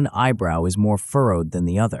 but one eyebrow is more furrowed than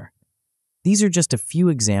the other. These are just a few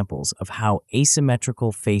examples of how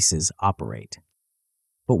asymmetrical faces operate.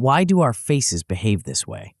 But why do our faces behave this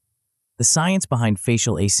way? The science behind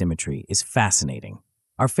facial asymmetry is fascinating.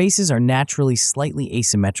 Our faces are naturally slightly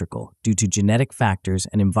asymmetrical due to genetic factors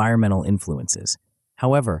and environmental influences.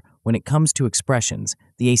 However, when it comes to expressions,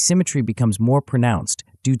 the asymmetry becomes more pronounced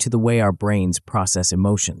due to the way our brains process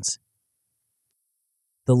emotions.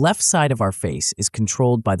 The left side of our face is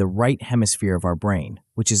controlled by the right hemisphere of our brain,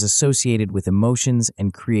 which is associated with emotions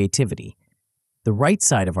and creativity. The right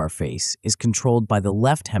side of our face is controlled by the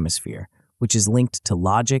left hemisphere, which is linked to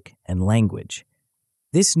logic and language.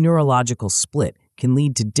 This neurological split can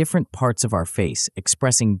lead to different parts of our face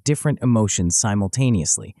expressing different emotions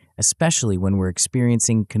simultaneously, especially when we're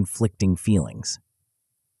experiencing conflicting feelings.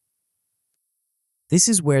 This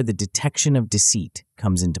is where the detection of deceit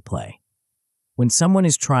comes into play. When someone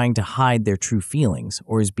is trying to hide their true feelings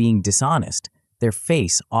or is being dishonest, their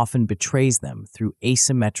face often betrays them through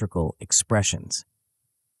asymmetrical expressions.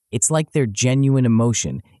 It's like their genuine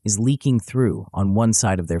emotion is leaking through on one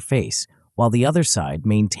side of their face, while the other side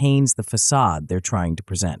maintains the facade they're trying to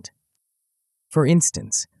present. For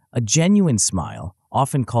instance, A genuine smile,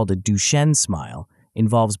 often called a Duchenne smile,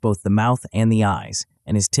 involves both the mouth and the eyes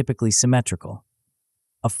and is typically symmetrical.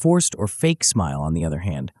 A forced or fake smile, on the other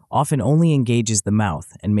hand, often only engages the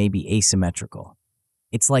mouth and may be asymmetrical.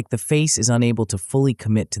 It's like the face is unable to fully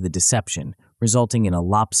commit to the deception, resulting in a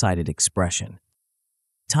lopsided expression.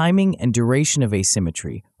 Timing and duration of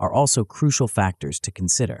asymmetry are also crucial factors to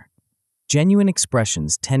consider. Genuine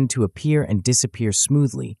expressions tend to appear and disappear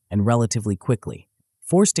smoothly and relatively quickly.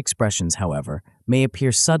 Forced expressions, however, may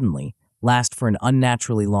appear suddenly, last for an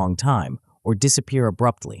unnaturally long time, or disappear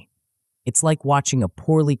abruptly. It's like watching a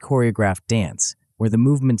poorly choreographed dance, where the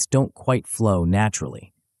movements don't quite flow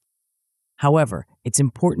naturally. However, it's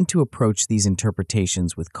important to approach these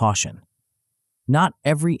interpretations with caution. Not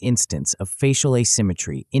every instance of facial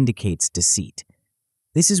asymmetry indicates deceit.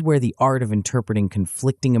 This is where the art of interpreting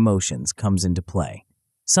conflicting emotions comes into play.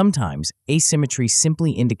 Sometimes, asymmetry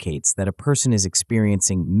simply indicates that a person is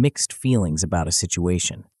experiencing mixed feelings about a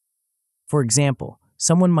situation. For example,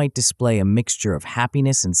 someone might display a mixture of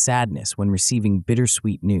happiness and sadness when receiving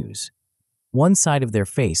bittersweet news. One side of their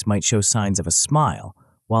face might show signs of a smile,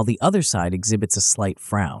 while the other side exhibits a slight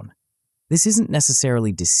frown. This isn't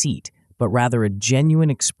necessarily deceit, but rather a genuine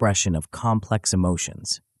expression of complex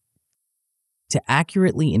emotions. To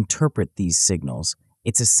accurately interpret these signals,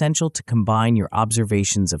 it's essential to combine your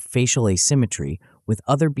observations of facial asymmetry with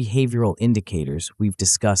other behavioral indicators we've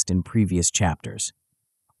discussed in previous chapters.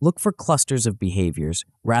 Look for clusters of behaviors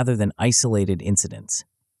rather than isolated incidents.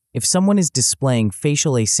 If someone is displaying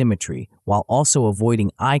facial asymmetry while also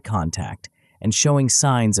avoiding eye contact and showing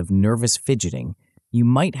signs of nervous fidgeting, you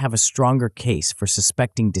might have a stronger case for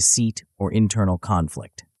suspecting deceit or internal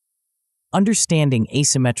conflict. Understanding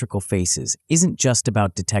asymmetrical faces isn't just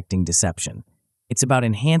about detecting deception. It's about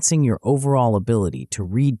enhancing your overall ability to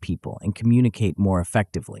read people and communicate more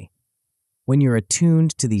effectively. When you're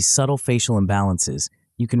attuned to these subtle facial imbalances,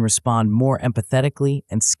 you can respond more empathetically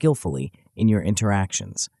and skillfully in your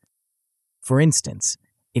interactions. For instance,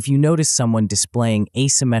 if you notice someone displaying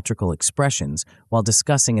asymmetrical expressions while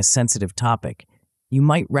discussing a sensitive topic, you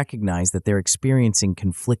might recognize that they're experiencing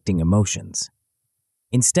conflicting emotions.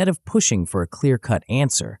 Instead of pushing for a clear-cut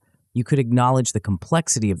answer, you could acknowledge the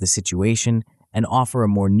complexity of the situation and offer a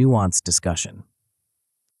more nuanced discussion.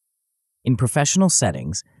 In professional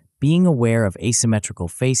settings, being aware of asymmetrical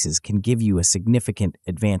faces can give you a significant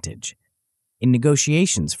advantage. In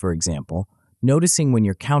negotiations, for example, noticing when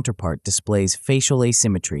your counterpart displays facial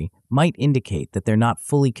asymmetry might indicate that they're not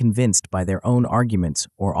fully convinced by their own arguments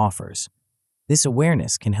or offers. This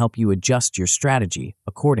awareness can help you adjust your strategy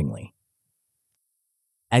accordingly.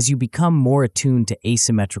 As you become more attuned to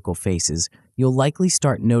asymmetrical faces, you'll likely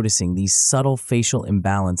start noticing these subtle facial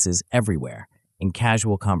imbalances everywhere, in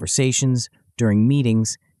casual conversations, during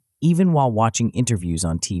meetings, even while watching interviews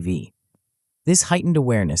on TV. This heightened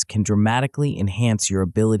awareness can dramatically enhance your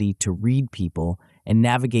ability to read people and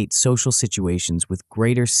navigate social situations with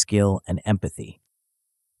greater skill and empathy.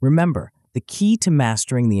 Remember, the key to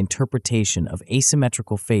mastering the interpretation of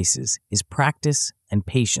asymmetrical faces is practice and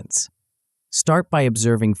patience. Start by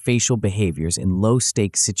observing facial behaviors in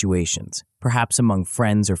low-stakes situations, perhaps among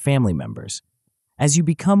friends or family members. As you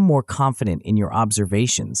become more confident in your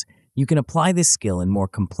observations, you can apply this skill in more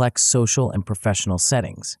complex social and professional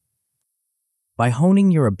settings. By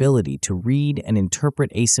honing your ability to read and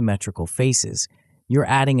interpret asymmetrical faces, you're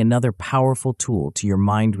adding another powerful tool to your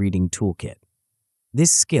mind-reading toolkit.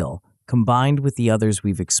 This skill, combined with the others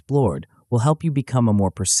we've explored, will help you become a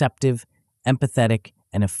more perceptive, empathetic,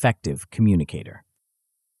 and effective communicator.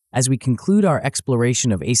 As we conclude our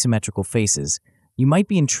exploration of asymmetrical faces, you might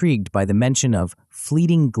be intrigued by the mention of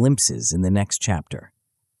fleeting glimpses in the next chapter.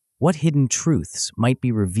 What hidden truths might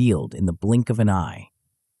be revealed in the blink of an eye?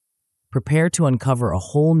 Prepare to uncover a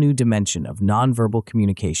whole new dimension of nonverbal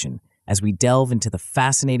communication as we delve into the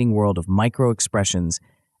fascinating world of microexpressions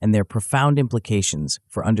and their profound implications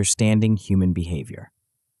for understanding human behavior.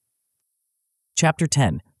 Chapter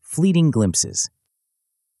 10. Fleeting Glimpses.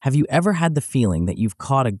 Have you ever had the feeling that you've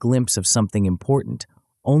caught a glimpse of something important,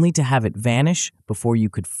 only to have it vanish before you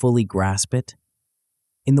could fully grasp it?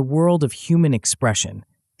 In the world of human expression,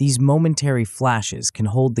 these momentary flashes can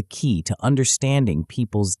hold the key to understanding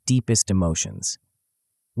people's deepest emotions.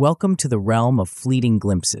 Welcome to the realm of fleeting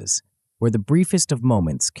glimpses, where the briefest of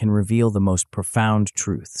moments can reveal the most profound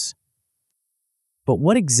truths. But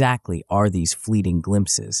what exactly are these fleeting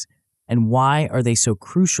glimpses, and why are they so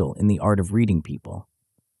crucial in the art of reading people?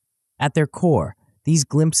 At their core, these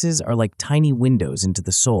glimpses are like tiny windows into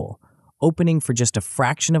the soul, opening for just a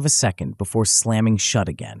fraction of a second before slamming shut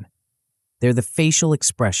again. They're the facial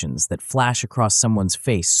expressions that flash across someone's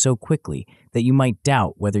face so quickly that you might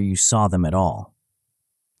doubt whether you saw them at all.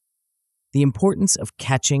 The importance of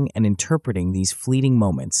catching and interpreting these fleeting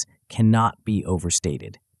moments cannot be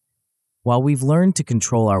overstated. While we've learned to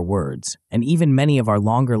control our words, and even many of our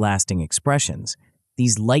longer-lasting expressions,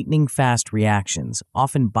 these lightning-fast reactions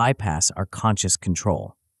often bypass our conscious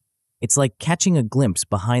control. It's like catching a glimpse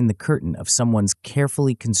behind the curtain of someone's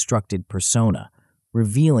carefully constructed persona,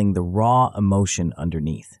 revealing the raw emotion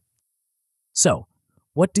underneath. So,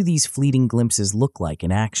 what do these fleeting glimpses look like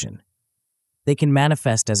in action? They can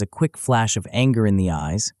manifest as a quick flash of anger in the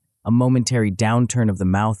eyes, a momentary downturn of the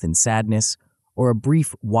mouth in sadness, or a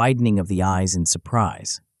brief widening of the eyes in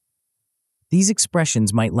surprise. These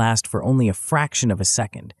expressions might last for only a fraction of a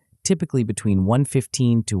second, typically between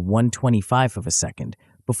 1/15 to 1/25 of a second,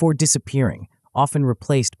 before disappearing, often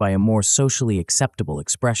replaced by a more socially acceptable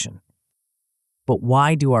expression. But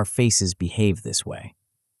why do our faces behave this way?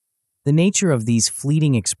 The nature of these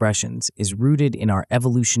fleeting expressions is rooted in our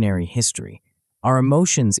evolutionary history. Our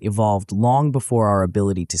emotions evolved long before our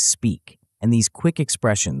ability to speak, and these quick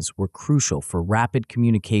expressions were crucial for rapid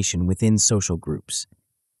communication within social groups.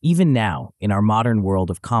 Even now, in our modern world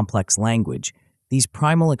of complex language, these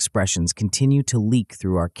primal expressions continue to leak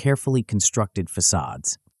through our carefully constructed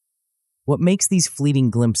facades. What makes these fleeting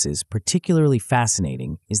glimpses particularly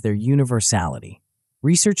fascinating is their universality.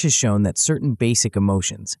 Research has shown that certain basic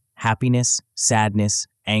emotions, happiness, sadness,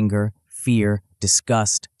 anger, fear,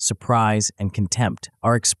 disgust, surprise, and contempt,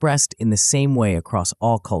 are expressed in the same way across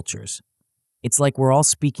all cultures. It's like we're all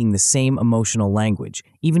speaking the same emotional language,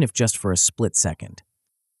 even if just for a split second.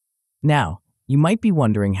 Now, you might be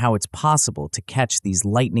wondering how it's possible to catch these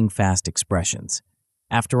lightning-fast expressions.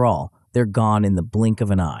 After all, they're gone in the blink of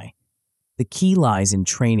an eye. The key lies in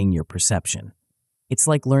training your perception. It's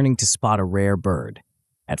like learning to spot a rare bird.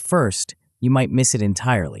 At first, you might miss it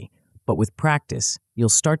entirely, but with practice, you'll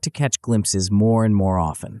start to catch glimpses more and more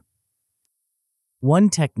often. One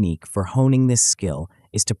technique for honing this skill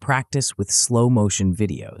is to practice with slow-motion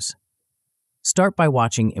videos. Start by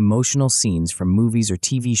watching emotional scenes from movies or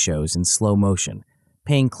TV shows in slow motion,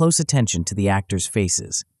 paying close attention to the actors'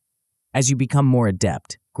 faces. As you become more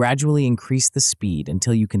adept, gradually increase the speed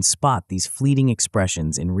until you can spot these fleeting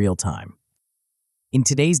expressions in real time. In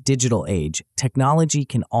today's digital age, technology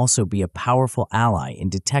can also be a powerful ally in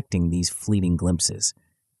detecting these fleeting glimpses.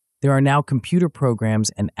 There are now computer programs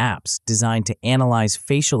and apps designed to analyze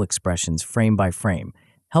facial expressions frame by frame,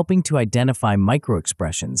 helping to identify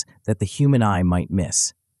microexpressions that the human eye might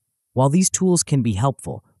miss. While these tools can be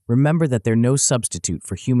helpful, remember that they're no substitute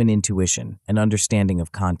for human intuition and understanding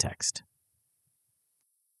of context.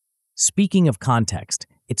 Speaking of context,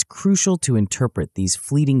 it's crucial to interpret these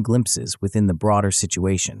fleeting glimpses within the broader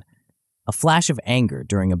situation. A flash of anger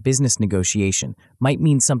during a business negotiation might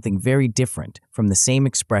mean something very different from the same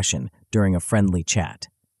expression during a friendly chat.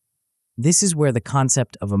 This is where the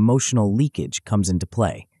concept of emotional leakage comes into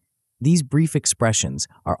play. These brief expressions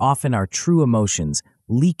are often our true emotions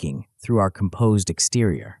leaking through our composed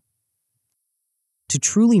exterior. To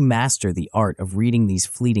truly master the art of reading these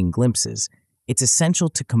fleeting glimpses, it's essential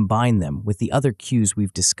to combine them with the other cues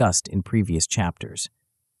we've discussed in previous chapters.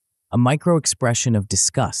 A micro-expression of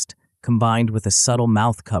disgust, combined with a subtle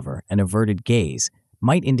mouth cover and averted gaze,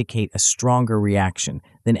 might indicate a stronger reaction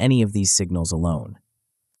than any of these signals alone.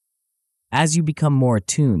 As you become more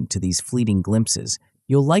attuned to these fleeting glimpses,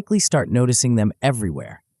 you'll likely start noticing them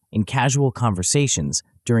everywhere, in casual conversations,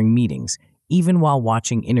 during meetings, even while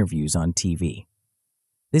watching interviews on TV.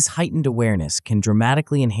 This heightened awareness can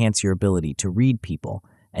dramatically enhance your ability to read people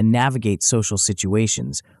and navigate social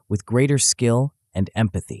situations with greater skill and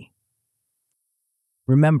empathy.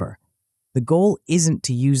 Remember, the goal isn't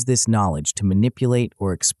to use this knowledge to manipulate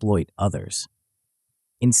or exploit others.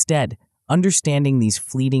 Instead, understanding these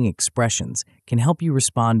fleeting expressions can help you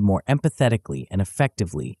respond more empathetically and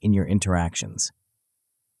effectively in your interactions.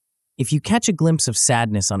 If you catch a glimpse of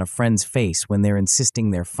sadness on a friend's face when they're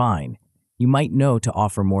insisting they're fine, you might know to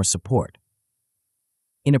offer more support.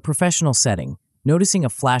 In a professional setting, noticing a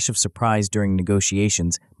flash of surprise during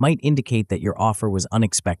negotiations might indicate that your offer was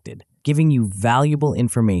unexpected, giving you valuable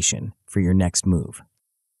information for your next move.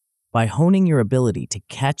 By honing your ability to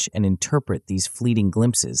catch and interpret these fleeting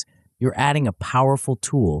glimpses, you're adding a powerful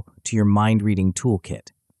tool to your mind-reading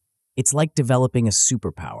toolkit. It's like developing a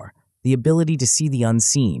superpower, the ability to see the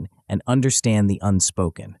unseen and understand the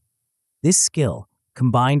unspoken. This skill,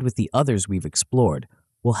 combined with the others we've explored,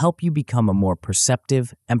 will help you become a more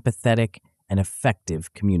perceptive, empathetic, and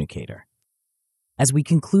effective communicator. As we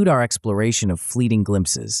conclude our exploration of fleeting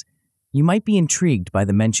glimpses, You might be intrigued by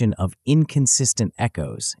the mention of inconsistent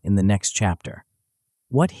echoes in the next chapter.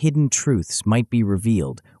 What hidden truths might be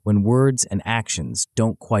revealed when words and actions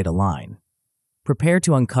don't quite align? Prepare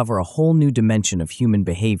to uncover a whole new dimension of human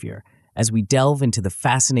behavior as we delve into the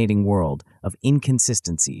fascinating world of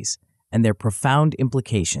inconsistencies and their profound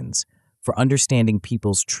implications for understanding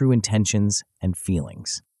people's true intentions and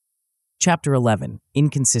feelings. Chapter 11,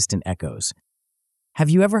 Inconsistent Echoes. Have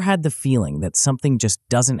you ever had the feeling that something just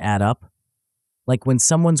doesn't add up? Like when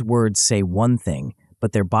someone's words say one thing,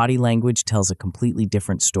 but their body language tells a completely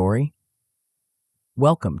different story?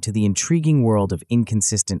 Welcome to the intriguing world of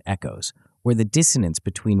inconsistent echoes, where the dissonance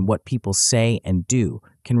between what people say and do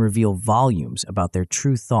can reveal volumes about their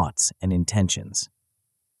true thoughts and intentions.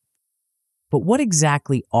 But what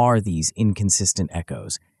exactly are these inconsistent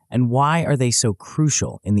echoes, and why are they so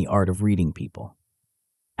crucial in the art of reading people?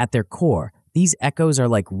 At their core, these echoes are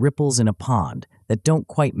like ripples in a pond that don't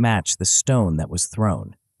quite match the stone that was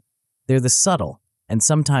thrown. They're the subtle, and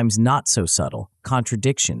sometimes not so subtle,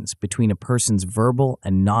 contradictions between a person's verbal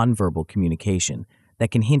and nonverbal communication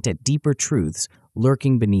that can hint at deeper truths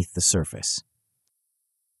lurking beneath the surface.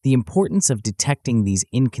 The importance of detecting these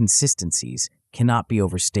inconsistencies cannot be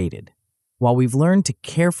overstated. While we've learned to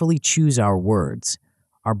carefully choose our words,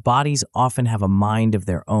 our bodies often have a mind of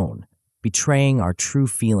their own, betraying our true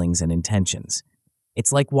feelings and intentions.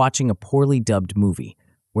 It's like watching a poorly dubbed movie,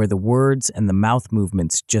 where the words and the mouth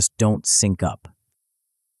movements just don't sync up.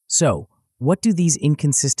 So, what do these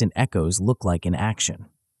inconsistent echoes look like in action?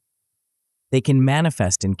 They can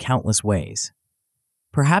manifest in countless ways.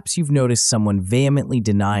 Perhaps you've noticed someone vehemently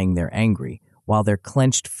denying they're angry, while their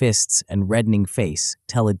clenched fists and reddening face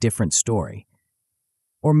tell a different story.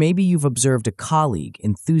 Or maybe you've observed a colleague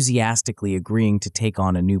enthusiastically agreeing to take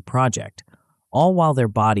on a new project, all while their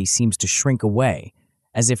body seems to shrink away,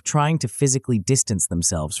 as if trying to physically distance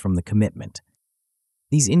themselves from the commitment.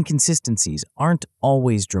 These inconsistencies aren't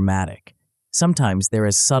always dramatic. Sometimes they're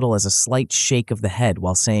as subtle as a slight shake of the head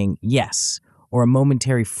while saying yes, or a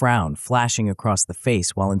momentary frown flashing across the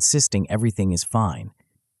face while insisting everything is fine.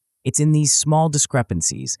 It's in these small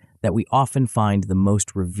discrepancies that we often find the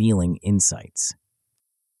most revealing insights.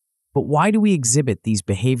 But why do we exhibit these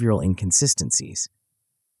behavioral inconsistencies?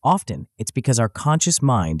 Often, it's because our conscious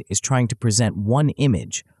mind is trying to present one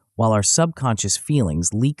image while our subconscious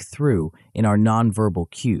feelings leak through in our nonverbal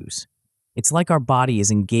cues. It's like our body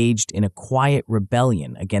is engaged in a quiet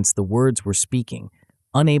rebellion against the words we're speaking,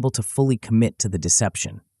 unable to fully commit to the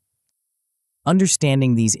deception.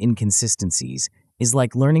 Understanding these inconsistencies is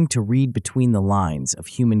like learning to read between the lines of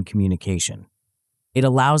human communication. It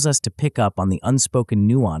allows us to pick up on the unspoken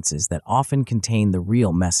nuances that often contain the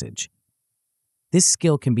real message. This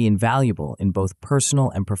skill can be invaluable in both personal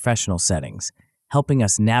and professional settings, helping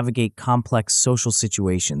us navigate complex social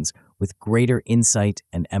situations with greater insight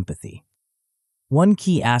and empathy. One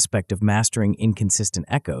key aspect of mastering inconsistent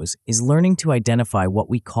echoes is learning to identify what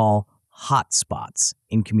we call hot spots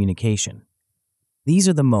in communication. These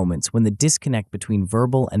are the moments when the disconnect between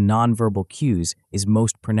verbal and nonverbal cues is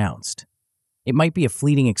most pronounced. It might be a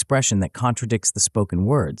fleeting expression that contradicts the spoken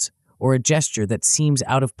words, or a gesture that seems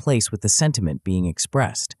out of place with the sentiment being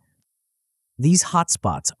expressed. These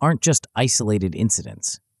hotspots aren't just isolated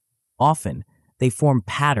incidents. Often, they form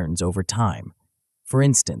patterns over time. For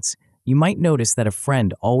instance, you might notice that a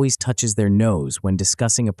friend always touches their nose when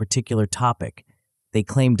discussing a particular topic they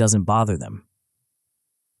claim doesn't bother them.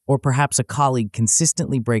 Or perhaps a colleague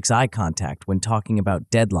consistently breaks eye contact when talking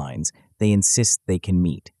about deadlines they insist they can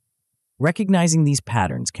meet. Recognizing these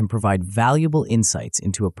patterns can provide valuable insights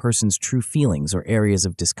into a person's true feelings or areas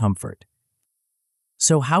of discomfort.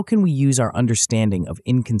 So how can we use our understanding of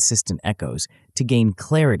inconsistent echoes to gain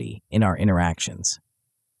clarity in our interactions?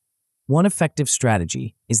 One effective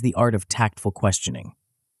strategy is the art of tactful questioning.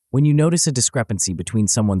 When you notice a discrepancy between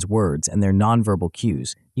someone's words and their nonverbal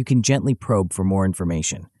cues, you can gently probe for more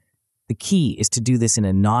information. The key is to do this in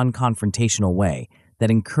a non-confrontational way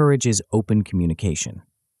that encourages open communication.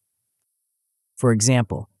 For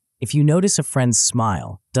example, if you notice a friend's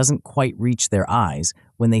smile doesn't quite reach their eyes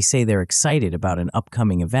when they say they're excited about an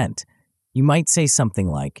upcoming event, you might say something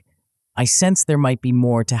like, "I sense there might be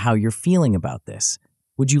more to how you're feeling about this.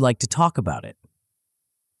 Would you like to talk about it?"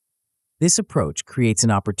 This approach creates an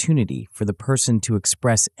opportunity for the person to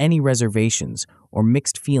express any reservations or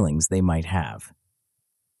mixed feelings they might have.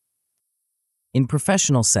 In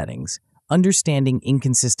professional settings, understanding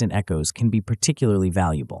inconsistent echoes can be particularly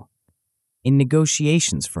valuable. In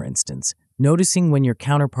negotiations, for instance, noticing when your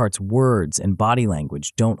counterpart's words and body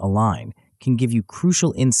language don't align can give you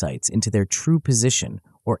crucial insights into their true position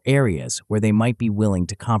or areas where they might be willing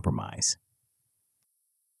to compromise.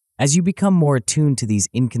 As you become more attuned to these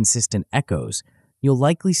inconsistent echoes, you'll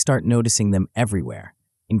likely start noticing them everywhere,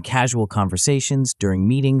 in casual conversations, during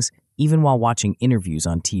meetings, even while watching interviews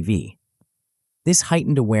on TV. This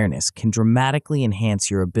heightened awareness can dramatically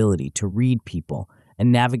enhance your ability to read people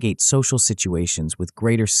and navigate social situations with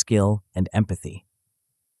greater skill and empathy.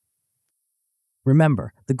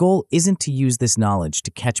 Remember, the goal isn't to use this knowledge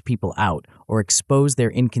to catch people out or expose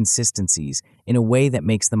their inconsistencies in a way that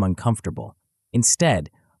makes them uncomfortable.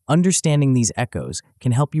 Instead, understanding these echoes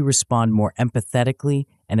can help you respond more empathetically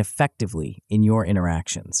and effectively in your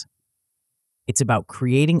interactions. It's about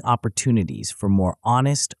creating opportunities for more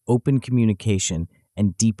honest, open communication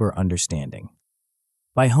and deeper understanding.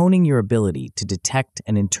 By honing your ability to detect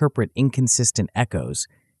and interpret inconsistent echoes,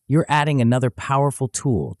 you're adding another powerful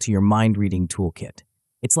tool to your mind-reading toolkit.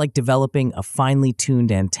 It's like developing a finely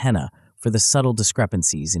tuned antenna for the subtle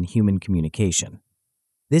discrepancies in human communication.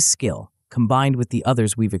 This skill, combined with the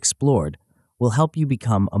others we've explored, will help you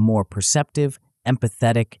become a more perceptive,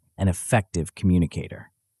 empathetic, and effective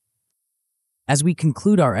communicator. As we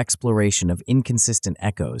conclude our exploration of inconsistent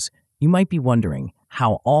echoes, you might be wondering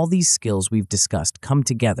how all these skills we've discussed come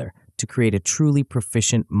together to create a truly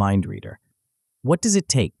proficient mind reader. What does it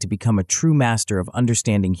take to become a true master of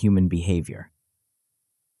understanding human behavior?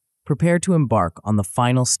 Prepare to embark on the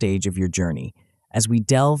final stage of your journey as we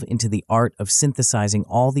delve into the art of synthesizing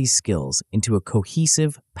all these skills into a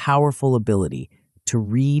cohesive, powerful ability to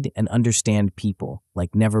read and understand people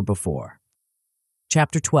like never before.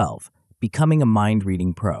 Chapter 12, Becoming a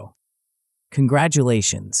Mind-Reading Pro.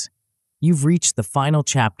 Congratulations! You've reached the final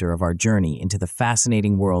chapter of our journey into the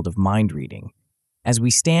fascinating world of mind reading. As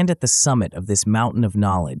we stand at the summit of this mountain of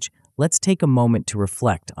knowledge, let's take a moment to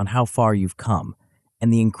reflect on how far you've come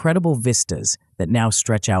and the incredible vistas that now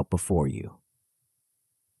stretch out before you.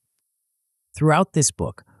 Throughout this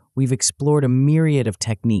book, we've explored a myriad of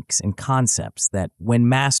techniques and concepts that, when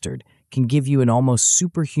mastered, can give you an almost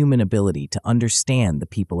superhuman ability to understand the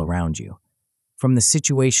people around you. From the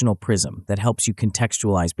situational prism that helps you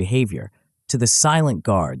contextualize behavior, to the silent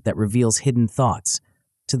guard that reveals hidden thoughts,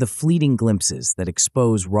 to the fleeting glimpses that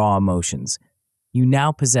expose raw emotions, you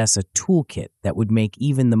now possess a toolkit that would make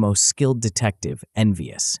even the most skilled detective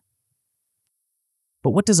envious. But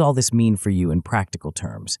what does all this mean for you in practical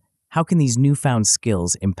terms? How can these newfound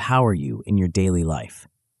skills empower you in your daily life?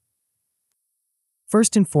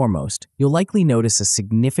 First and foremost, you'll likely notice a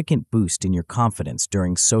significant boost in your confidence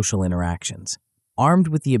during social interactions. Armed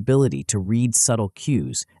with the ability to read subtle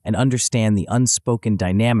cues and understand the unspoken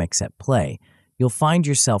dynamics at play, you'll find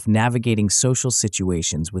yourself navigating social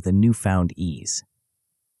situations with a newfound ease.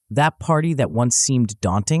 That party that once seemed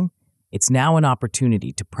daunting, it's now an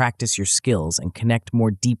opportunity to practice your skills and connect more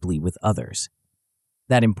deeply with others.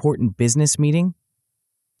 That important business meeting,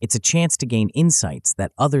 it's a chance to gain insights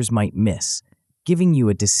that others might miss, giving you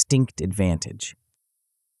a distinct advantage.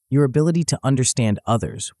 Your ability to understand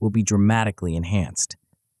others will be dramatically enhanced.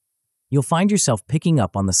 You'll find yourself picking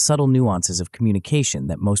up on the subtle nuances of communication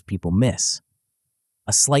that most people miss.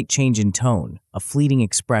 A slight change in tone, a fleeting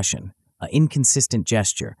expression, an inconsistent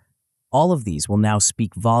gesture, all of these will now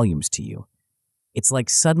speak volumes to you. It's like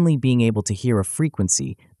suddenly being able to hear a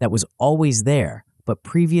frequency that was always there, but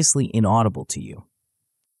previously inaudible to you.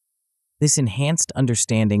 This enhanced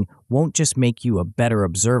understanding won't just make you a better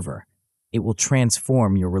observer, it will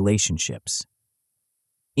transform your relationships.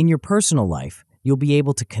 In your personal life, you'll be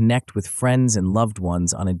able to connect with friends and loved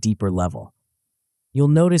ones on a deeper level. You'll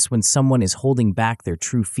notice when someone is holding back their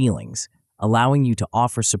true feelings, allowing you to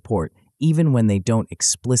offer support even when they don't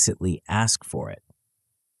explicitly ask for it.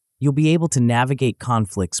 You'll be able to navigate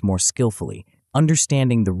conflicts more skillfully,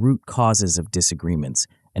 understanding the root causes of disagreements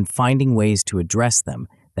and finding ways to address them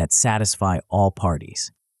that satisfy all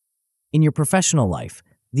parties. In your professional life,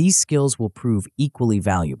 these skills will prove equally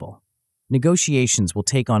valuable. Negotiations will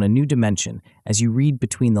take on a new dimension as you read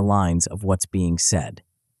between the lines of what's being said.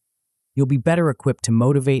 You'll be better equipped to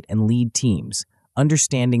motivate and lead teams,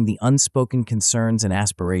 understanding the unspoken concerns and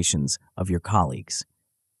aspirations of your colleagues.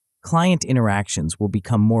 Client interactions will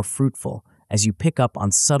become more fruitful as you pick up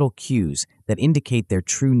on subtle cues that indicate their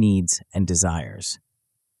true needs and desires.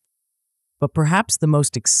 But perhaps the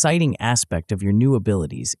most exciting aspect of your new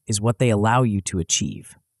abilities is what they allow you to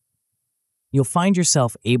achieve. You'll find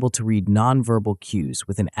yourself able to read nonverbal cues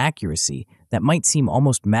with an accuracy that might seem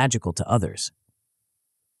almost magical to others.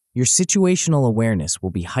 Your situational awareness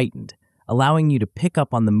will be heightened, allowing you to pick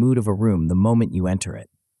up on the mood of a room the moment you enter it.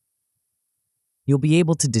 You'll be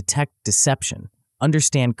able to detect deception,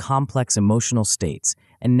 understand complex emotional states,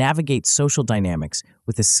 and navigate social dynamics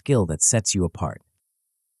with a skill that sets you apart.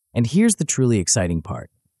 And here's the truly exciting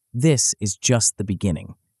part. This is just the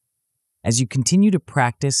beginning. As you continue to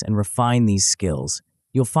practice and refine these skills,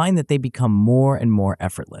 you'll find that they become more and more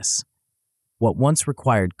effortless. What once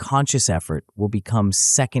required conscious effort will become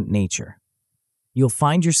second nature. You'll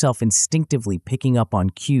find yourself instinctively picking up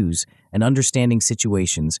on cues and understanding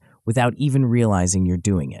situations without even realizing you're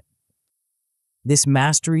doing it. This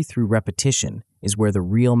mastery through repetition is where the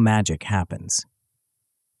real magic happens.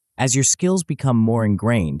 As your skills become more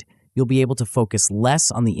ingrained, you'll be able to focus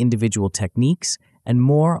less on the individual techniques and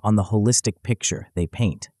more on the holistic picture they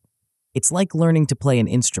paint. It's like learning to play an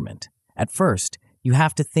instrument. At first, you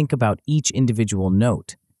have to think about each individual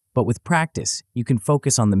note, but with practice, you can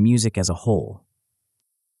focus on the music as a whole.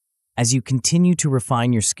 As you continue to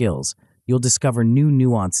refine your skills, you'll discover new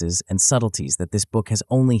nuances and subtleties that this book has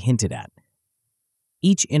only hinted at.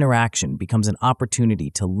 Each interaction becomes an opportunity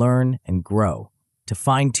to learn and grow, to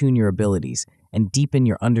fine-tune your abilities and deepen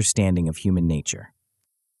your understanding of human nature.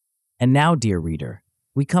 And now, dear reader,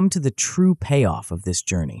 we come to the true payoff of this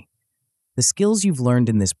journey. The skills you've learned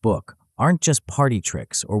in this book aren't just party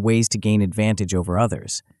tricks or ways to gain advantage over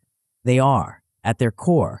others. They are, at their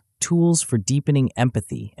core, tools for deepening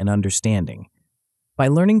empathy and understanding. By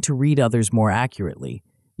learning to read others more accurately,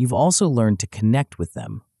 you've also learned to connect with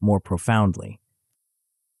them more profoundly.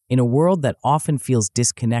 In a world that often feels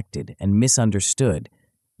disconnected and misunderstood,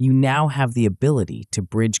 you now have the ability to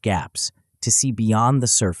bridge gaps, to see beyond the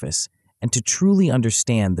surface, and to truly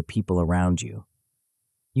understand the people around you.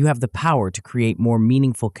 You have the power to create more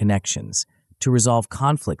meaningful connections, to resolve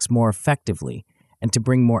conflicts more effectively, and to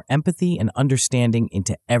bring more empathy and understanding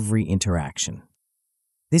into every interaction.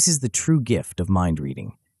 This is the true gift of mind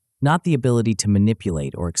reading, not the ability to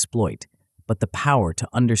manipulate or exploit, but the power to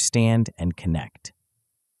understand and connect.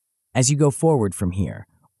 As you go forward from here,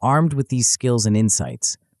 armed with these skills and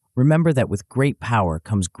insights, remember that with great power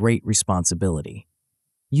comes great responsibility.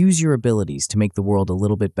 Use your abilities to make the world a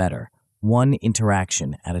little bit better, one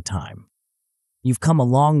interaction at a time. You've come a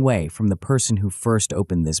long way from the person who first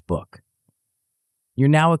opened this book. You're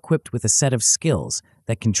now equipped with a set of skills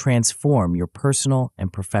that can transform your personal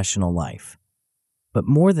and professional life. But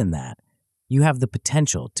more than that, you have the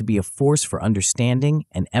potential to be a force for understanding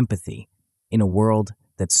and empathy in a world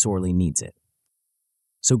that sorely needs it.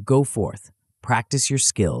 So go forth, practice your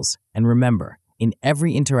skills, and remember, in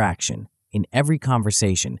every interaction, in every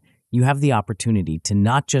conversation, you have the opportunity to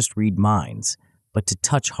not just read minds, but to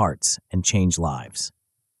touch hearts and change lives.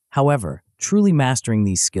 However, truly mastering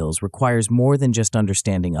these skills requires more than just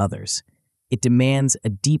understanding others. It demands a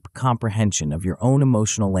deep comprehension of your own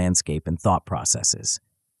emotional landscape and thought processes.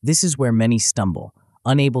 This is where many stumble,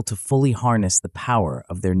 unable to fully harness the power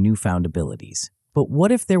of their newfound abilities. But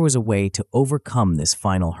what if there was a way to overcome this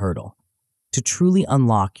final hurdle? To truly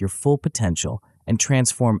unlock your full potential and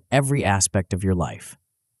transform every aspect of your life?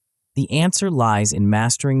 The answer lies in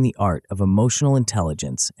mastering the art of emotional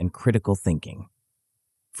intelligence and critical thinking.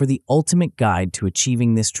 For the ultimate guide to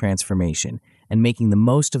achieving this transformation and making the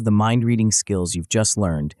most of the mind-reading skills you've just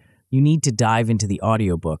learned, you need to dive into the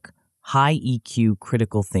audiobook, High EQ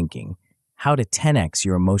Critical Thinking, How to 10x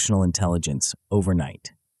Your Emotional Intelligence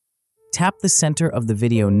Overnight. Tap the center of the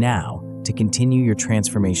video now to continue your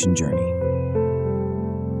transformation journey.